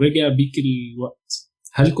ورجع بيك الوقت،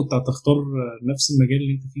 هل كنت هتختار نفس المجال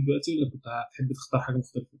اللي انت فيه دلوقتي ولا كنت هتحب تختار حاجة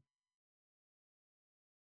مختلفة؟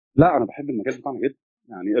 لا انا بحب المجال بتاعنا جدا.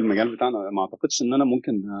 يعني المجال بتاعنا ما اعتقدش ان انا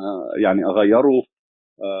ممكن يعني اغيره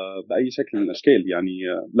باي شكل من الاشكال. يعني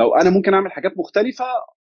لو انا ممكن اعمل حاجات مختلفه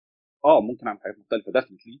ممكن اعمل حاجات مختلفه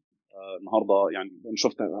ديفنتلي. النهارده يعني انا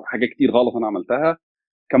شفت حاجات كتير غلط انا عملتها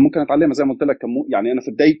كان ممكن اتعلمها. زي ما قلت لك يعني انا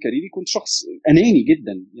في بدايه كاريري كنت شخص اناني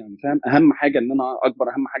جدا، يعني فاهم، اهم حاجه ان انا اكبر،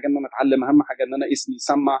 اهم حاجه ان انا اتعلم، اهم حاجه ان انا اسمي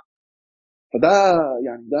يسمع. فده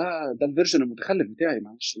يعني ده الفيرجن المتخلف بتاعي،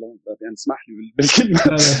 معلش لو يعني اسمح لي بالكلمه.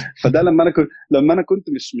 لا لا. فده لما انا كنت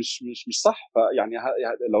مش صح. فيعني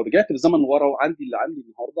لو رجعت بالزمن ورا وعندي اللي عندي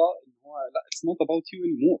النهارده ان هو لا اتس نوت اباوت يو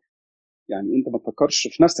اني مور. يعني انت ما تفكرش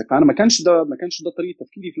في نفسك. فانا ما كانش ده طريقه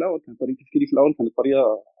تفكيري في الاول. كانت طريقه تفكيري في الاول كانت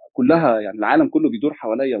طريقه كلها يعني العالم كله بيدور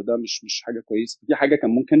حواليا، وده مش حاجه كويسه. دي حاجه كان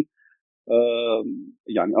ممكن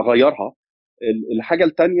يعني اغيرها. الحاجه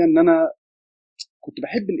الثانيه ان انا كنت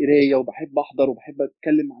بحب القرايه وبحب احضر وبحب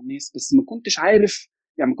اتكلم مع الناس، بس ما كنتش عارف،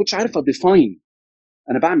 يعني ما كنتش عارف اديفاين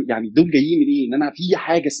انا بعمل يعني دول جايين من ايه. ان انا في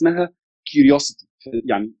حاجه اسمها كيوريوسيتي،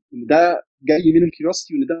 يعني ان ده جاي من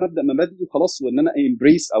الكيوريوسيتي وان ده مبدا مبادئي وخلاص، وان انا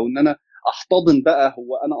امبريس او ان انا احتضن بقى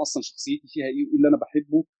هو انا اصلا شخصيتي فيها ايه وايه اللي انا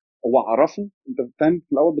بحبه هو اعرفه. انت فاهم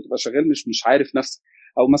في الاول بتبقى شغال مش عارف نفسك.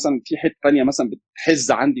 او مثلا في حته ثانيه مثلا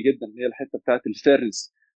بتحز عندي جدا اللي هي الحته بتاعت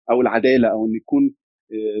الفيرنس او العداله، او ان يكون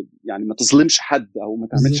يعني ما تظلمش حد او ما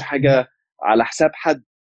تعملش بالظبط. حاجه على حساب حد.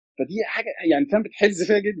 فدي حاجه يعني فاهم بتحز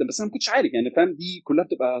فيها جدا، بس انا ما كنتش عارف يعني فاهم. دي كلها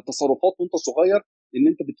بتبقى تصرفات وانت صغير ان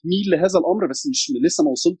انت بتميل لهذا الامر، بس مش لسه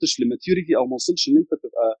ما وصلتش لماتيوريتي او ما وصلش ان انت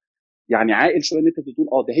تبقى يعني عاقل شويه ان انت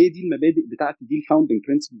تقول ده هي دي المبادئ بتاعتي، دي الفاوندنج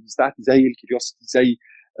برنسبلز بتاعتي، زي الكيوريوسيتي، زي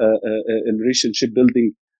الريليشن شيب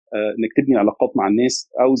بيلدينج، انك تبني علاقات مع الناس،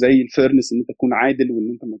 او زي الفيرنس ان انت تكون عادل وان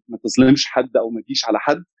انت ما تظلمش حد او ما تجيش على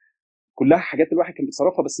حد. كلها حاجات الواحد كان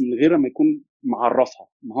بيتصرفها بس من غير ما يكون معرفها.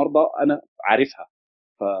 النهارده انا عارفها.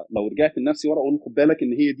 فلو رجعت لنفسي ورا اقول خد بالك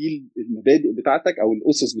ان هي دي المبادئ بتاعتك او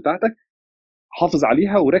الاسس بتاعتك، حافظ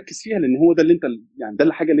عليها وركز فيها، لان هو ده اللي انت يعني ده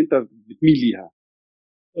الحاجه اللي انت بتميل ليها.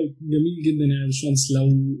 طيب جميل جدا يا باشمهندس. لو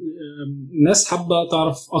الناس حابة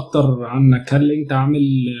تعرف أكتر عنك، هل أنت عامل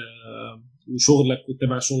وشغلك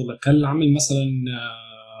وتتابع شغلك، هل عامل مثلا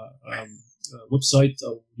ويب سايت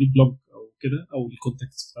أو ليد بلوج أو كده أو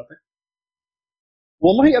الكونتاكت بتاعتك؟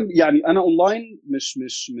 والله يعني انا اونلاين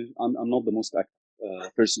مش I'm not the most active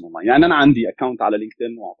person online. يعني انا عندي اكونت على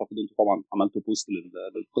لينكدين، واعتقد انتوا طبعا عملتوا بوست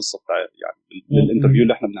للقصه بتاع يعني للانترفيو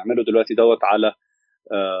اللي احنا بنعمله دلوقتي دوت على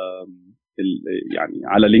يعني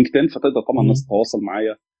على لينكدين، فتقدر طبعا الناس تتواصل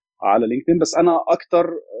معايا على لينكدين. بس انا اكتر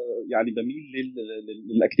يعني بميل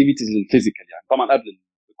للاكتيفيتيز الفيزيكال، يعني طبعا قبل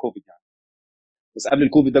الكوفيد يعني. بس قبل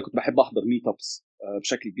الكوفيد ده كنت بحب احضر ميت ابس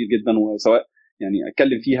بشكل كبير جدا، وسواء يعني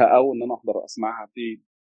اتكلم فيها او ان انا احضر اسمعها في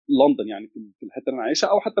لندن، يعني في الحته اللي انا عايشها،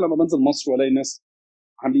 او حتى لما بنزل مصر والاقي ناس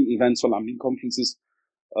عاملين ايفنتس ولا عاملين كونفرنسز،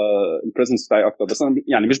 البريزنس بتاعي اكتر. بس انا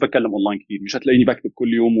يعني مش بتكلم اونلاين كتير، مش هتلاقيني بكتب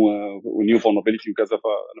كل يوم ونيو فولنربيلتي وكذا.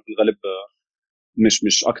 فانا في الغالب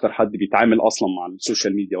مش اكتر حد بيتعامل اصلا مع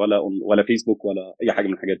السوشيال ميديا ولا فيسبوك ولا اي حاجه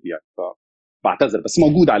من الحاجات دي يعني. فبعتذر، بس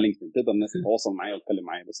موجود على لينكدين، تقدر الناس تتواصل معايا وتتكلم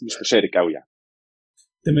معايا، بس مش بشارك قوي يعني.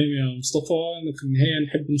 تمام يا مصطفى، في النهاية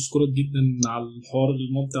نحب نشكرك جدا على الحوار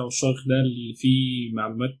الممتع والشيق ده اللي فيه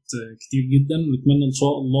معلومات كتير جدا، ونتمنى إن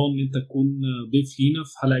شاء الله إن أنت تكون ضيف لينا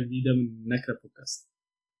في حلقة جديدة من نكرة بودكاست.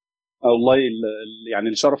 والله يعني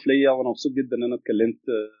الشرف ليا، وانا مبسوط جدا ان انا اتكلمت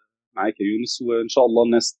معاك يا يونس، وان شاء الله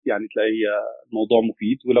الناس يعني تلاقي الموضوع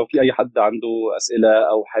مفيد. ولو في اي حد عنده اسئله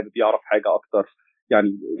او حابب يعرف حاجه اكتر، يعني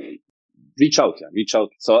ريتش اوت، يعني ريتش اوت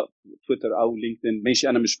سواء تويتر او لينكدين. ماشي،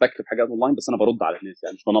 انا مش بكتب حاجات اونلاين، بس انا برد على الناس،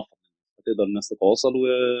 يعني مش بنفض. هتقدر الناس تتواصل،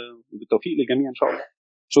 وبالتوفيق للجميع ان شاء الله.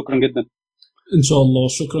 شكرا جدا. إن شاء الله.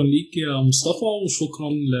 شكرا ليك يا مصطفى، وشكرا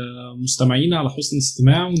لمستمعينا على حسن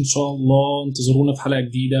الاستماع، وإن شاء الله انتظرونا في حلقة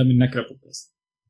جديدة من نكرة بودكاست.